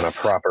and run a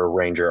proper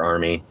Ranger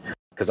army,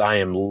 because I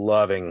am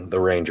loving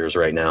the Rangers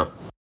right now.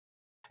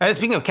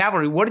 Speaking of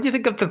cavalry, what did you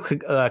think of the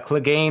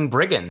Clegane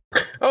Brigands?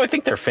 Oh, I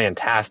think they're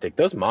fantastic.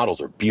 Those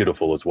models are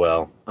beautiful as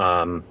well.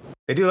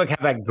 They do have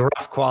that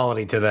gruff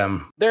quality to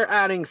them. They're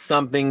adding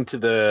something to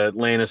the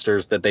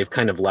Lannisters that they've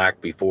kind of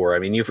lacked before. I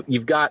mean,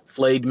 you've got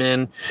Flayed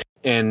Men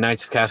and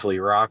Knights of Castle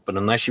Rock, but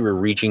unless you were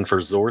reaching for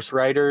Zorse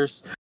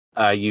Riders,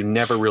 you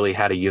never really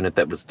had a unit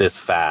that was this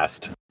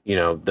fast.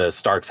 The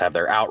Starks have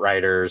their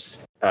Outriders.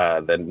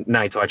 The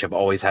Night's Watch have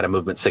always had a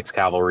movement 6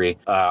 cavalry.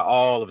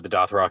 All of the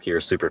Dothraki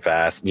are super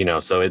fast,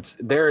 so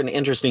they're an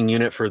interesting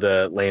unit for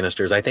the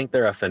Lannisters. I think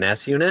they're a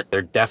finesse unit.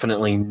 They're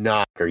definitely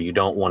not, or you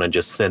don't want to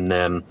just send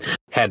them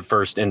head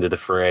first into the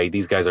fray.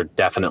 These guys are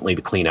definitely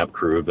the cleanup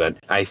crew, but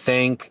I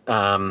think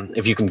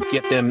if you can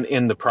get them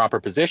in the proper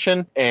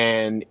position,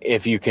 and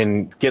if you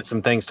can get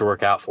some things to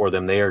work out for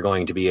them, they are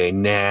going to be a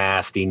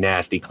nasty,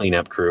 nasty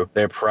cleanup crew.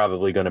 They're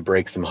probably going to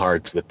break some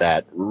hearts with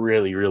that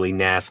really, really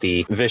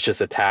nasty, vicious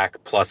attack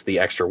plus the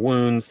extra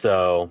wounds.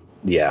 So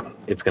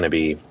it's going to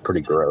be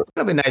pretty gross.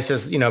 It'll be nice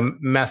just,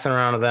 messing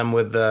around with them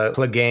with the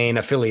Clegane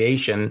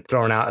affiliation,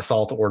 throwing out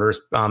assault orders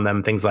on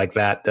them, things like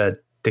that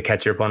to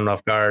catch your opponent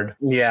off guard.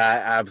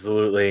 Yeah,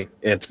 absolutely.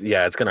 It's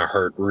going to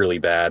hurt really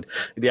bad.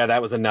 Yeah,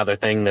 that was another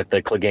thing that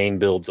the Clegane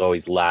builds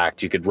always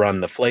lacked. You could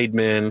run the Flayed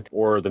Men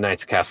or the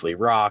Knights of Castle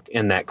Rock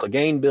in that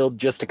Clegane build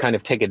just to kind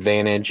of take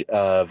advantage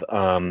of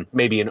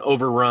maybe an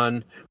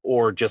overrun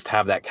or just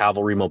have that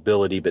cavalry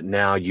mobility. But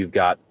now you've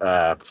got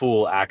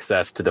full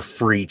access to the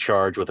free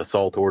charge with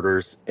assault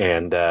orders.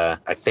 And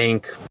I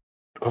think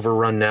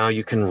Overrun now,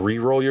 you can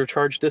re-roll your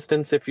charge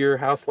distance if you're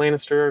House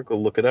Lannister. Go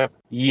look it up.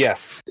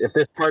 Yes. If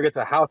this targets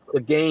a House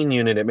Clegane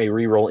unit, it may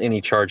re-roll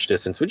any charge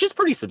distance, which is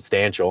pretty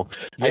substantial.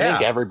 Yeah. I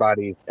think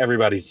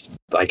everybody's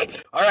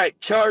like, all right,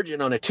 charging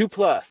on a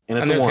 2+.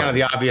 And there's kind of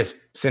the obvious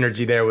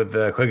synergy there with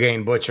the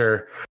Clegane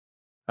Butcher.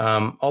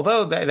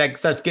 Although that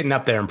starts getting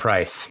up there in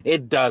price.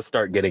 It does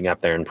start getting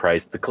up there in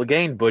price. The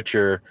Clegane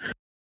Butcher,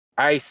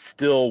 I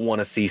still want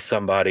to see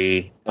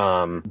somebody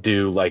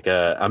do like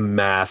a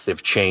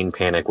massive chain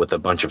panic with a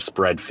bunch of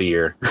spread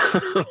fear,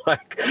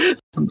 like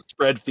some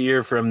spread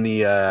fear from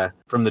the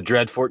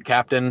Dreadfort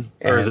captain,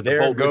 or is it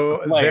there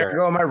go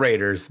my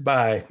Raiders?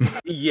 Bye.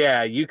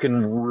 Yeah, you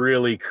can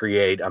really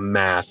create a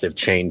massive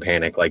chain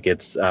panic. Like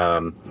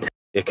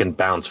it can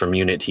bounce from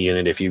unit to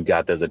unit if you've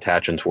got those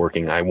attachments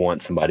working. I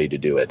want somebody to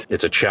do it.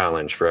 It's a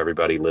challenge for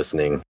everybody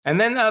listening.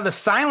 And then the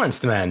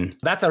Silenced Men.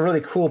 That's a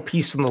really cool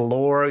piece from the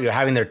lore. You're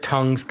having their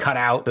tongues cut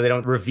out so they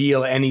don't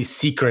reveal any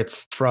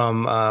secrets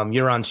from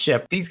Euron's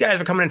ship. These guys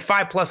are coming in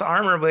 5+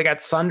 armor, but they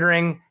got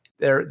Sundering.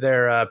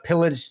 Their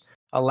pillage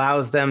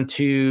allows them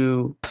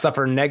to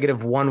suffer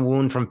 -1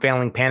 wound from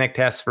failing panic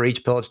tests for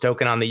each pillage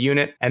token on the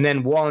unit. And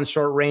then wall and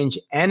short range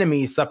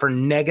enemies suffer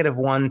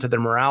 -1 to their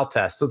morale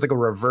test. So it's like a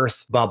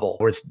reverse bubble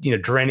where it's,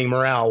 draining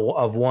morale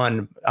of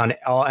 1 on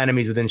all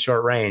enemies within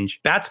short range.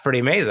 That's pretty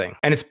amazing.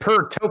 And it's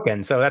per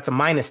token. So that's a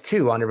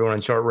 -2 on everyone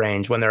in short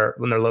range when they're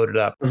loaded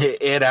up.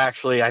 It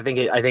actually, I think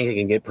it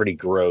can get pretty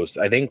gross.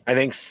 I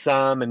think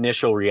some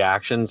initial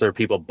reactions are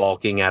people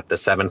balking at the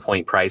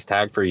 7-point price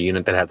tag for a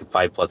unit that has a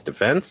 5+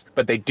 defense,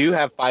 but they do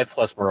have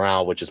 5+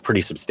 morale, which is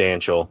pretty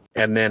substantial.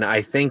 And then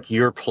I think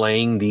you're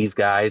playing these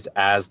guys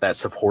as that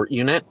support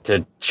unit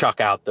to chuck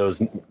out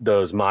those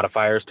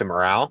modifiers to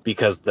morale,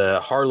 because the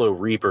Harlow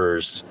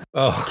Reapers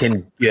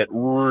can get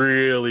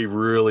really,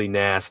 really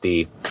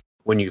nasty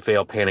when you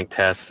fail panic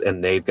tests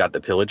and they've got the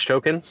pillage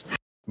tokens.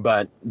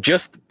 But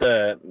just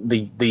the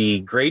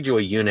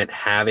Greyjoy unit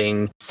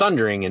having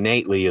Sundering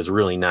innately is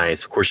really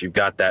nice. Of course, you've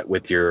got that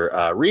with your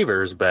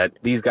Reavers, but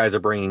these guys are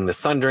bringing the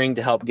Sundering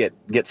to help get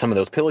some of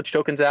those pillage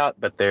tokens out.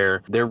 But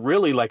they're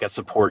really like a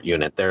support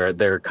unit.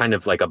 They're kind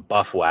of like a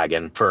buff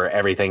wagon for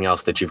everything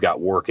else that you've got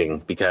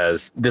working.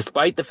 Because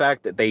despite the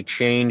fact that they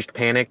changed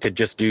Panic to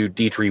just do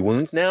D3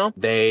 wounds now,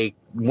 they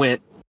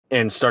went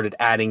and started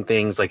adding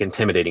things like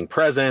Intimidating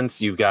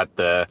Presence. You've got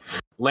the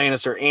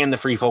Lannister and the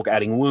Free Folk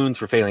adding wounds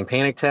for failing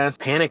panic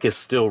tests. Panic is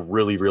still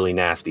really, really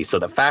nasty. So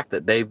the fact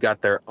that they've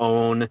got their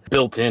own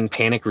built-in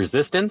panic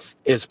resistance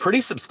is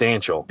pretty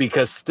substantial,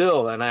 because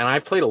still, and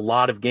I've played a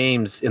lot of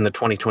games in the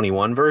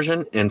 2021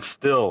 version, and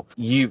still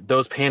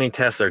those panic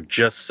tests are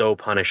just so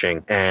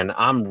punishing. And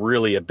I'm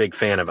really a big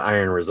fan of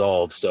Iron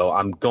Resolve, so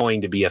I'm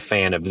going to be a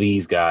fan of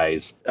these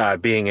guys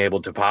being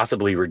able to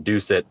possibly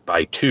reduce it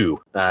by 2.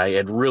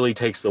 It really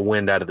takes the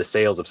wind out of the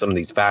sails of some of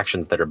these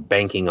factions that are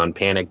banking on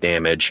panic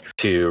damage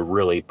to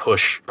really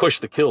push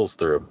the kills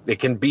through. It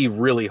can be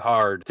really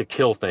hard to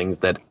kill things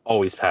that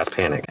always pass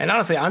panic. And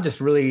honestly, I'm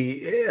just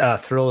really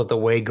thrilled at the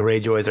way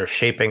Greyjoys are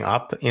shaping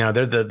up.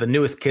 They're the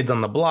newest kids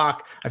on the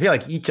block. I feel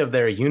like each of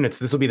their units,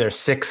 this will be their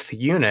 6th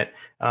unit,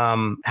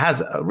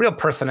 has a real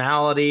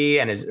personality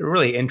and is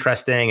really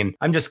interesting. And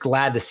I'm just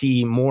glad to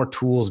see more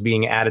tools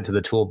being added to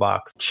the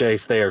toolbox.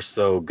 Chase, they are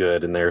so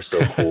good and they're so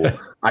cool.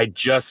 I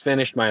just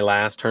finished my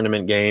last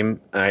tournament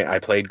game. I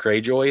played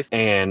Greyjoys,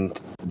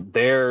 and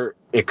their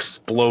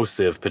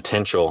explosive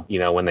potential,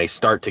 when they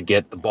start to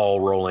get the ball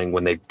rolling,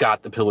 when they've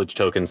got the pillage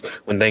tokens,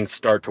 when things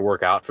start to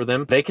work out for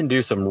them, they can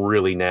do some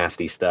really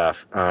nasty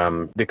stuff.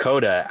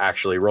 Dakota,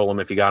 actually, roll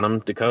him if you got him,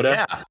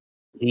 Dakota. Yeah.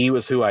 He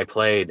was who I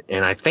played,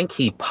 and I think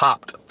he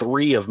popped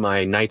 3 of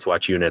my Night's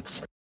Watch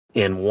units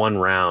in one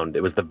round.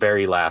 It was the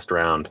very last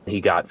round. He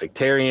got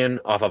Victarion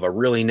off of a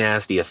really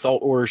nasty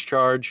assault orders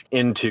charge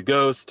into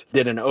Ghost,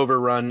 did an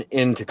overrun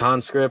into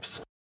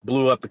conscripts,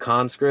 blew up the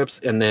conscripts,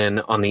 and then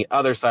on the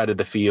other side of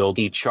the field,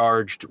 he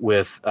charged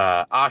with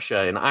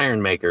Asha and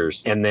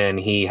Ironmakers, and then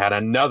he had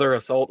another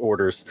assault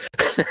orders.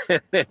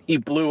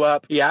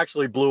 He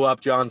actually blew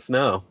up Jon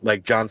Snow,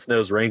 like Jon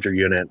Snow's Ranger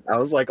unit. I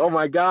was like, oh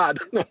my God,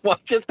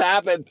 what just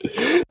happened?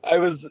 I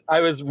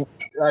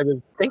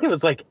think it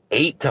was like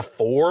 8-4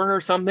 or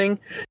something,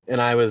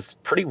 and I was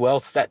pretty well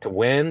set to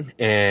win,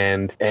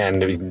 and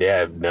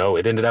yeah, no,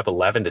 it ended up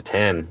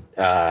 11-10.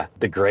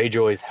 The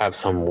Greyjoys have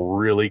some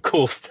really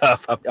cool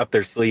stuff up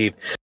their sleeve.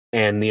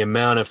 and the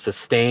amount of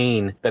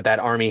sustain that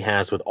army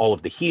has with all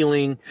of the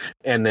healing,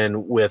 and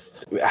then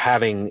with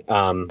having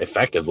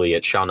effectively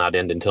it shall not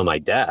end until my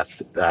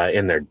death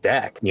in their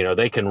deck.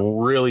 They can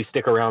really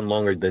stick around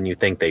longer than you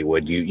think they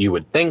would. You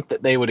would think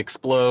that they would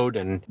explode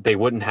and they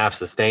wouldn't have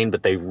sustain,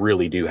 but they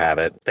really do have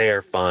it. They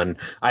are fun.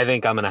 I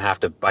think I'm going to have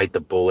to bite the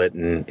bullet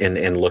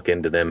and look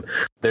into them.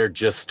 They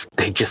just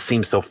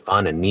seem so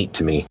fun and neat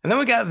to me. And then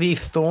we got the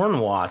Thorn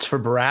Watch for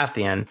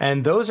Baratheon,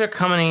 and those are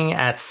coming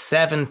at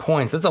 7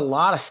 points. That's a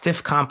lot of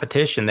stiff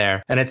competition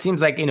there. And it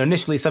seems like,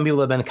 initially some people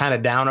have been kind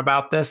of down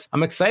about this.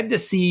 I'm excited to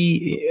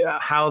see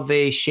how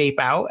they shape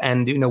out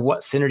and,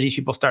 what synergies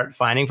people start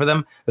finding for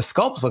them. The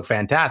sculpts look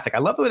fantastic. I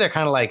love the way they're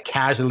kind of like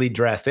casually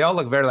dressed. They all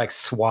look very like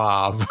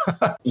suave.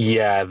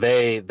 Yeah,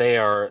 they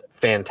are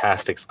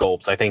fantastic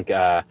sculpts. I think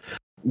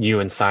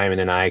you and Simon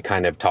and I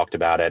kind of talked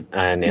about it,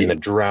 and the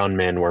Drowned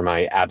Men were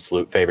my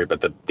absolute favorite,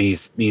 but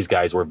these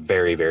guys were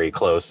very, very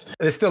close.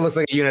 It still looks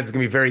like a unit that's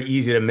going to be very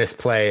easy to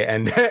misplay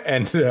and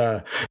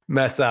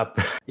mess up.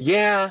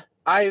 Yeah.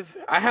 I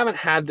haven't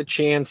had the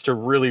chance to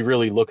really,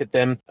 really look at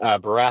them.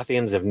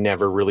 Baratheons have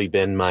never really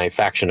been my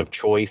faction of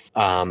choice.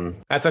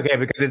 That's okay,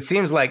 because it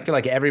seems like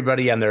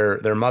everybody and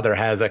their mother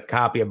has a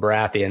copy of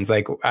Baratheons.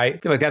 Like, I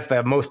feel like that's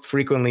the most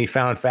frequently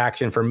found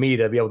faction for me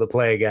to be able to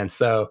play against.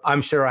 So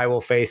I'm sure I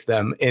will face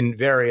them in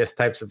various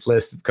types of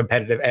lists,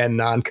 competitive and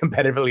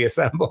non-competitively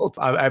assembled.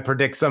 I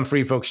predict some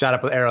free folks shot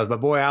up with arrows, but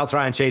boy, I'll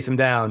try and chase them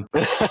down.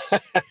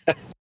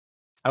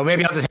 Oh,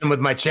 maybe I'll just hit him with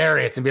my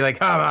chariots and be like,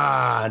 come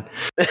on.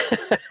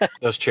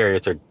 Those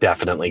chariots are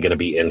definitely going to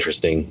be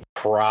interesting.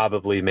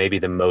 Probably maybe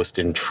the most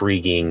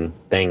intriguing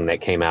thing that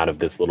came out of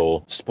this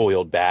little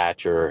spoiled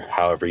batch, or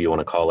however you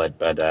want to call it.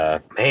 But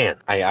man,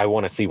 I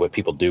want to see what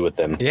people do with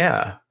them.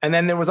 Yeah. And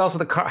then there was also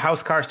the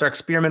House Karstark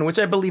Spearmen, which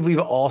I believe we've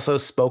also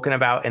spoken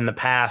about in the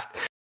past,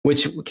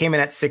 which came in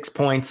at 6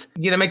 points.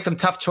 Make some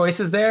tough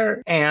choices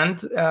there.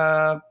 And,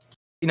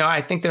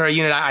 I think they're a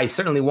unit I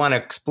certainly want to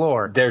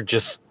explore. They're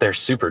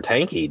super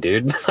tanky,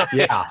 dude.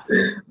 Yeah.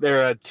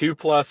 They're a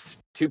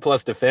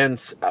 2+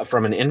 defense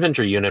from an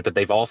infantry unit, but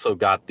they've also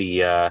got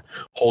the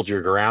hold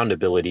your ground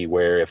ability,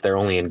 where if they're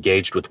only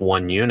engaged with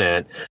one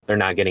unit, they're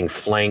not getting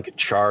flank,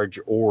 charge,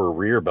 or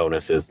rear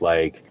bonuses.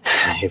 Like,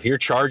 if you're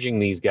charging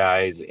these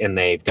guys and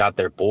they've got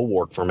their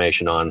bulwark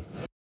formation on,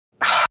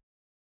 I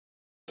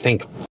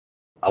think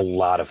a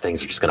lot of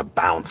things are just going to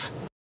bounce.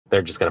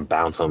 They're just going to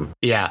bounce them.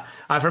 Yeah.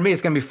 For me,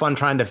 it's going to be fun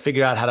trying to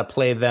figure out how to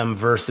play them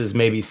versus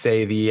maybe,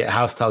 say, the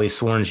House Tully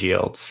Sworn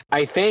Shields.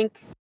 I think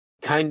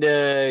kind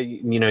of,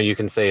 you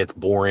can say it's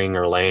boring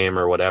or lame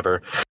or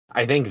whatever.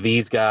 I think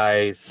these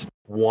guys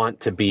want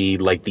to be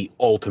like the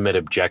ultimate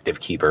objective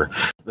keeper.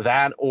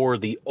 That or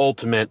the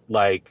ultimate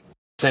like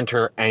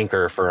center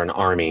anchor for an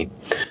army.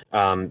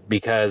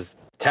 Because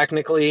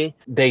technically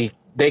they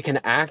can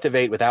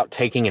activate without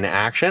taking an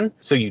action,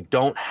 so you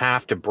don't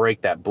have to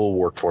break that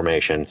bulwark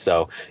formation.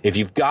 So if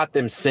you've got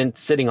them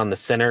sitting on the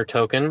center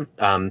token,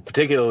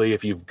 particularly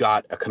if you've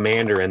got a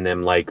commander in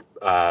them like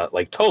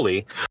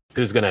Tully,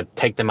 who's going to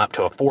take them up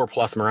to a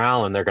 4+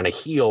 morale, and they're going to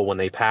heal when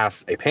they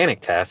pass a panic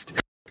test,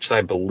 which is,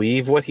 I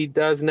believe, what he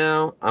does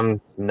now. I'm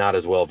not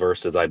as well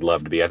versed as I'd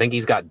love to be. I think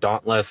he's got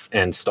Dauntless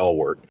and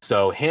Stalwart.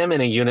 So him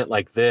in a unit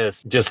like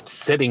this, just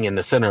sitting in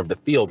the center of the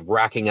field,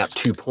 racking up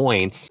 2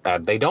 points,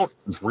 they don't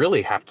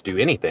really have to do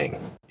anything,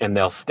 and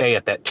they'll stay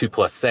at that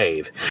 2+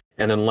 save.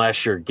 And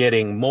unless you're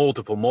getting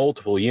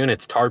multiple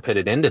units tar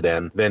pitted into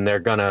them, then they're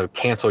going to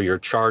cancel your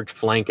charge,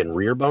 flank, and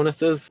rear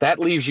bonuses. That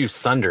leaves you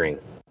sundering.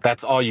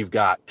 That's all you've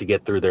got to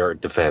get through their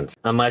defense.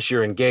 Unless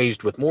you're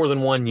engaged with more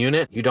than one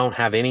unit, you don't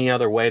have any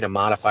other way to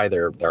modify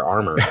their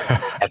armor.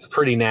 That's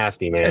pretty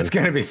nasty, man. It's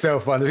going to be so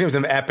fun. There's going to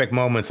be some epic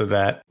moments of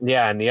that.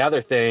 Yeah, and the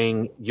other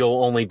thing,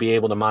 you'll only be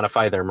able to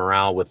modify their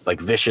morale with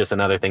like vicious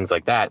and other things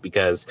like that,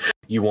 because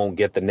you won't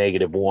get the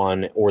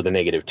 -1 or the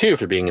 -2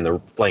 for being in the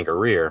flank or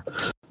rear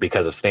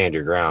because of stand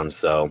your ground.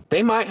 So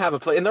they might have a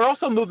play, and they're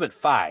also movement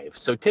 5.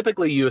 So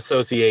typically you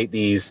associate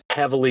these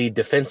heavily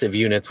defensive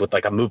units with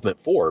like a movement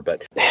 4,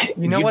 but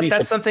you know what?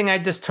 That's something I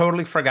just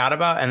totally forgot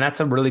about. And that's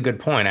a really good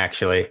point,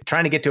 actually.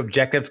 Trying to get to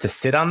objectives to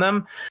sit on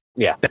them.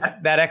 Yeah.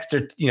 That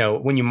extra,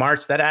 when you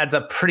march, that adds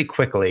up pretty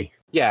quickly.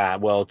 Yeah.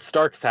 Well,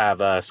 Starks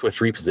have swift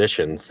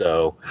reposition.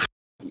 So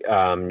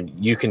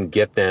you can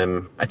get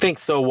them. I think,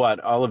 so what?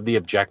 All of the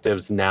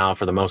objectives now,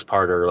 for the most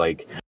part, are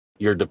like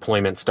your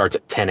deployment starts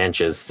at 10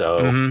 inches.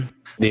 So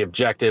the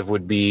objective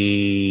would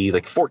be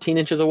like 14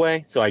 inches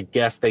away. So I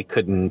guess they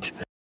couldn't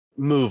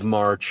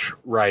march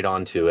right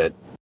onto it.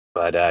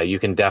 But you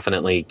can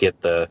definitely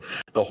get the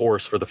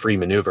horse for the free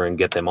maneuver and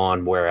get them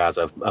on, whereas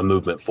a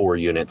movement 4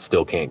 unit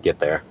still can't get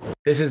there.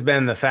 This has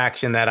been the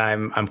faction that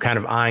I'm kind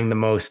of eyeing the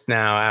most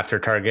now after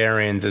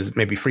Targaryens, is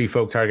maybe free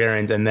folk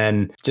Targaryens, and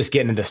then just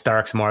getting into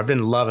Starks more. I've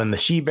been loving the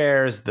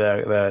she-bears.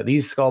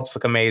 These sculpts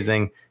look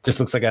amazing. Just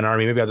looks like an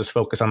army. Maybe I'll just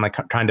focus on like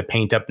trying to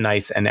paint up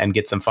nice and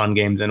get some fun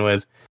games in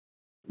with.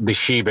 The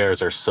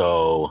she-bears are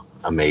so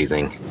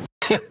amazing.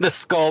 The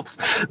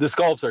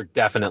sculpts are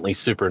definitely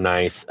super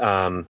nice.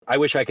 I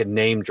wish I could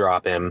name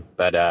drop him,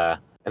 but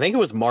I think it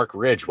was Mark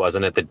Ridge,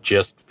 wasn't it, that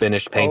just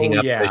finished painting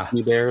up the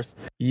she bears?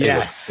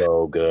 Yes,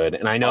 so good.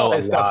 And I know all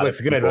this stuff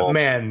looks good, but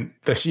man,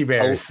 the she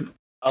bears.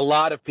 A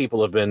lot of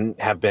people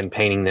have been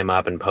painting them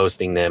up and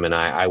posting them, and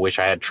I wish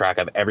I had track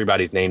of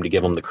everybody's name to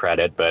give them the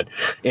credit. But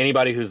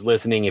anybody who's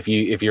listening, if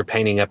you're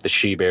painting up the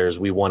she bears,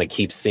 we want to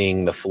keep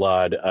seeing the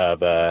flood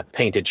of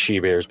painted she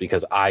bears,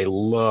 because I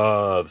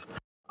love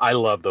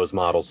those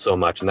models so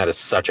much, and that is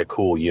such a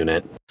cool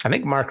unit. I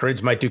think Mark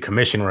Ridge might do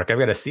commission work. I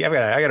got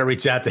to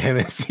reach out to him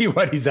and see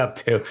what he's up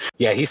to.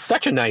 Yeah, he's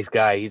such a nice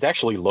guy. He's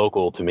actually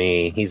local to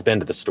me. He's been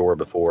to the store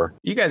before.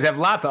 You guys have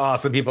lots of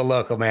awesome people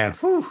local, man.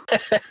 Whew.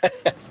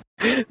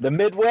 The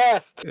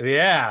Midwest.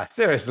 Yeah,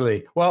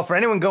 seriously. Well, for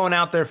anyone going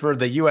out there for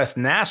the U.S.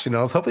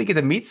 Nationals, hopefully you get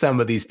to meet some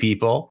of these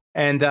people.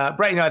 And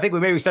Brett, I think we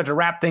maybe start to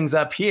wrap things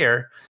up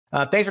here.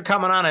 Thanks for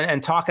coming on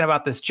and talking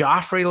about this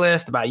Joffrey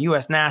list, about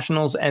U.S.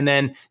 Nationals, and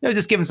then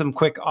just giving some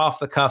quick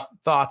off-the-cuff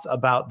thoughts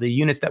about the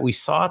units that we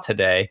saw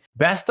today.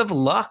 Best of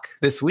luck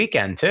this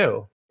weekend,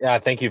 too. Yeah,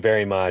 thank you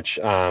very much.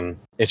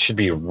 It should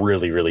be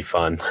really, really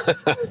fun.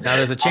 Now,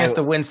 there's a chance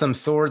to win some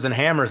swords and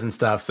hammers and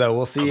stuff, so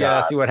we'll see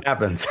see what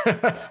happens.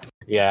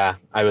 Yeah,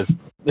 I was...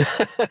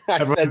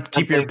 Everyone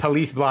keep your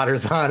police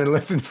blotters on and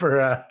listen for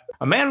a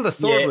man with a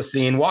sword was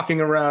seen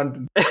walking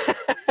around.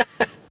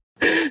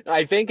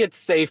 I think it's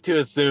safe to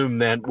assume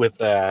that with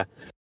Mr.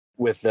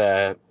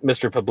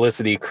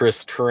 Publicity,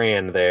 Chris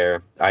Tran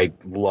there, I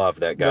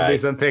love that guy. There'll be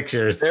some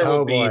pictures. There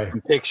will be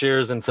some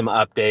pictures and some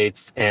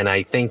updates, and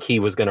I think he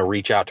was going to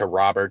reach out to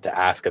Robert to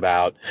ask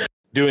about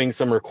doing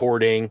some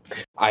recording.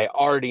 I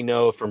already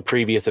know from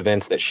previous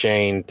events that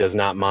Shane does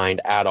not mind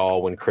at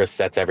all when Chris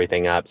sets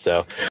everything up,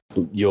 so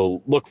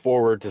you'll look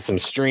forward to some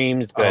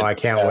streams. But, I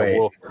can't wait.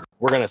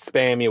 We're going to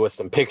spam you with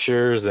some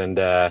pictures. And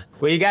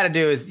what you got to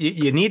do is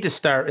you need to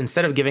start,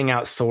 instead of giving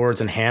out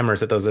swords and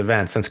hammers at those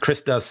events, since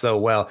Chris does so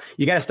well,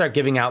 you got to start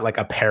giving out like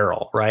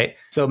apparel, right?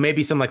 So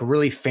maybe some like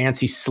really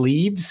fancy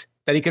sleeves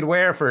that he could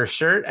wear for a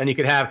shirt, and you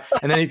could have,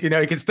 and then you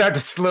can start to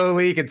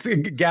slowly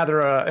gather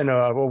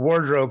a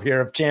wardrobe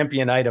here of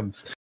champion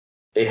items.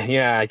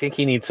 Yeah, I think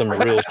he needs some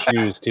real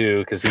shoes too,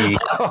 because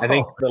I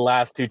think the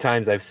last 2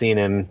 times I've seen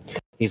him,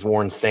 he's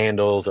worn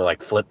sandals or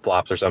like flip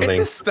flops or something. It's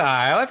a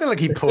style. I feel like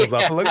he pulls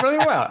up look really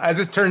well. As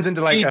this turns into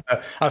like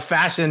a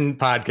fashion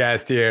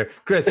podcast here,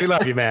 Chris, we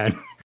love you, man.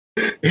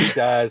 He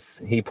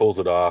does. He pulls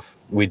it off.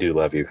 We do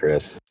love you,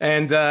 Chris.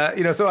 And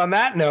so on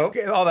that note,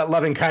 all that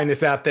loving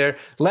kindness out there,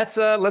 let's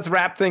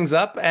wrap things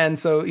up. And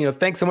so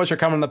thanks so much for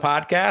coming on the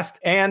podcast.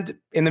 And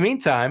in the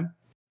meantime,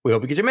 we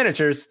hope you get your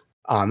miniatures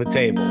on the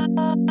table.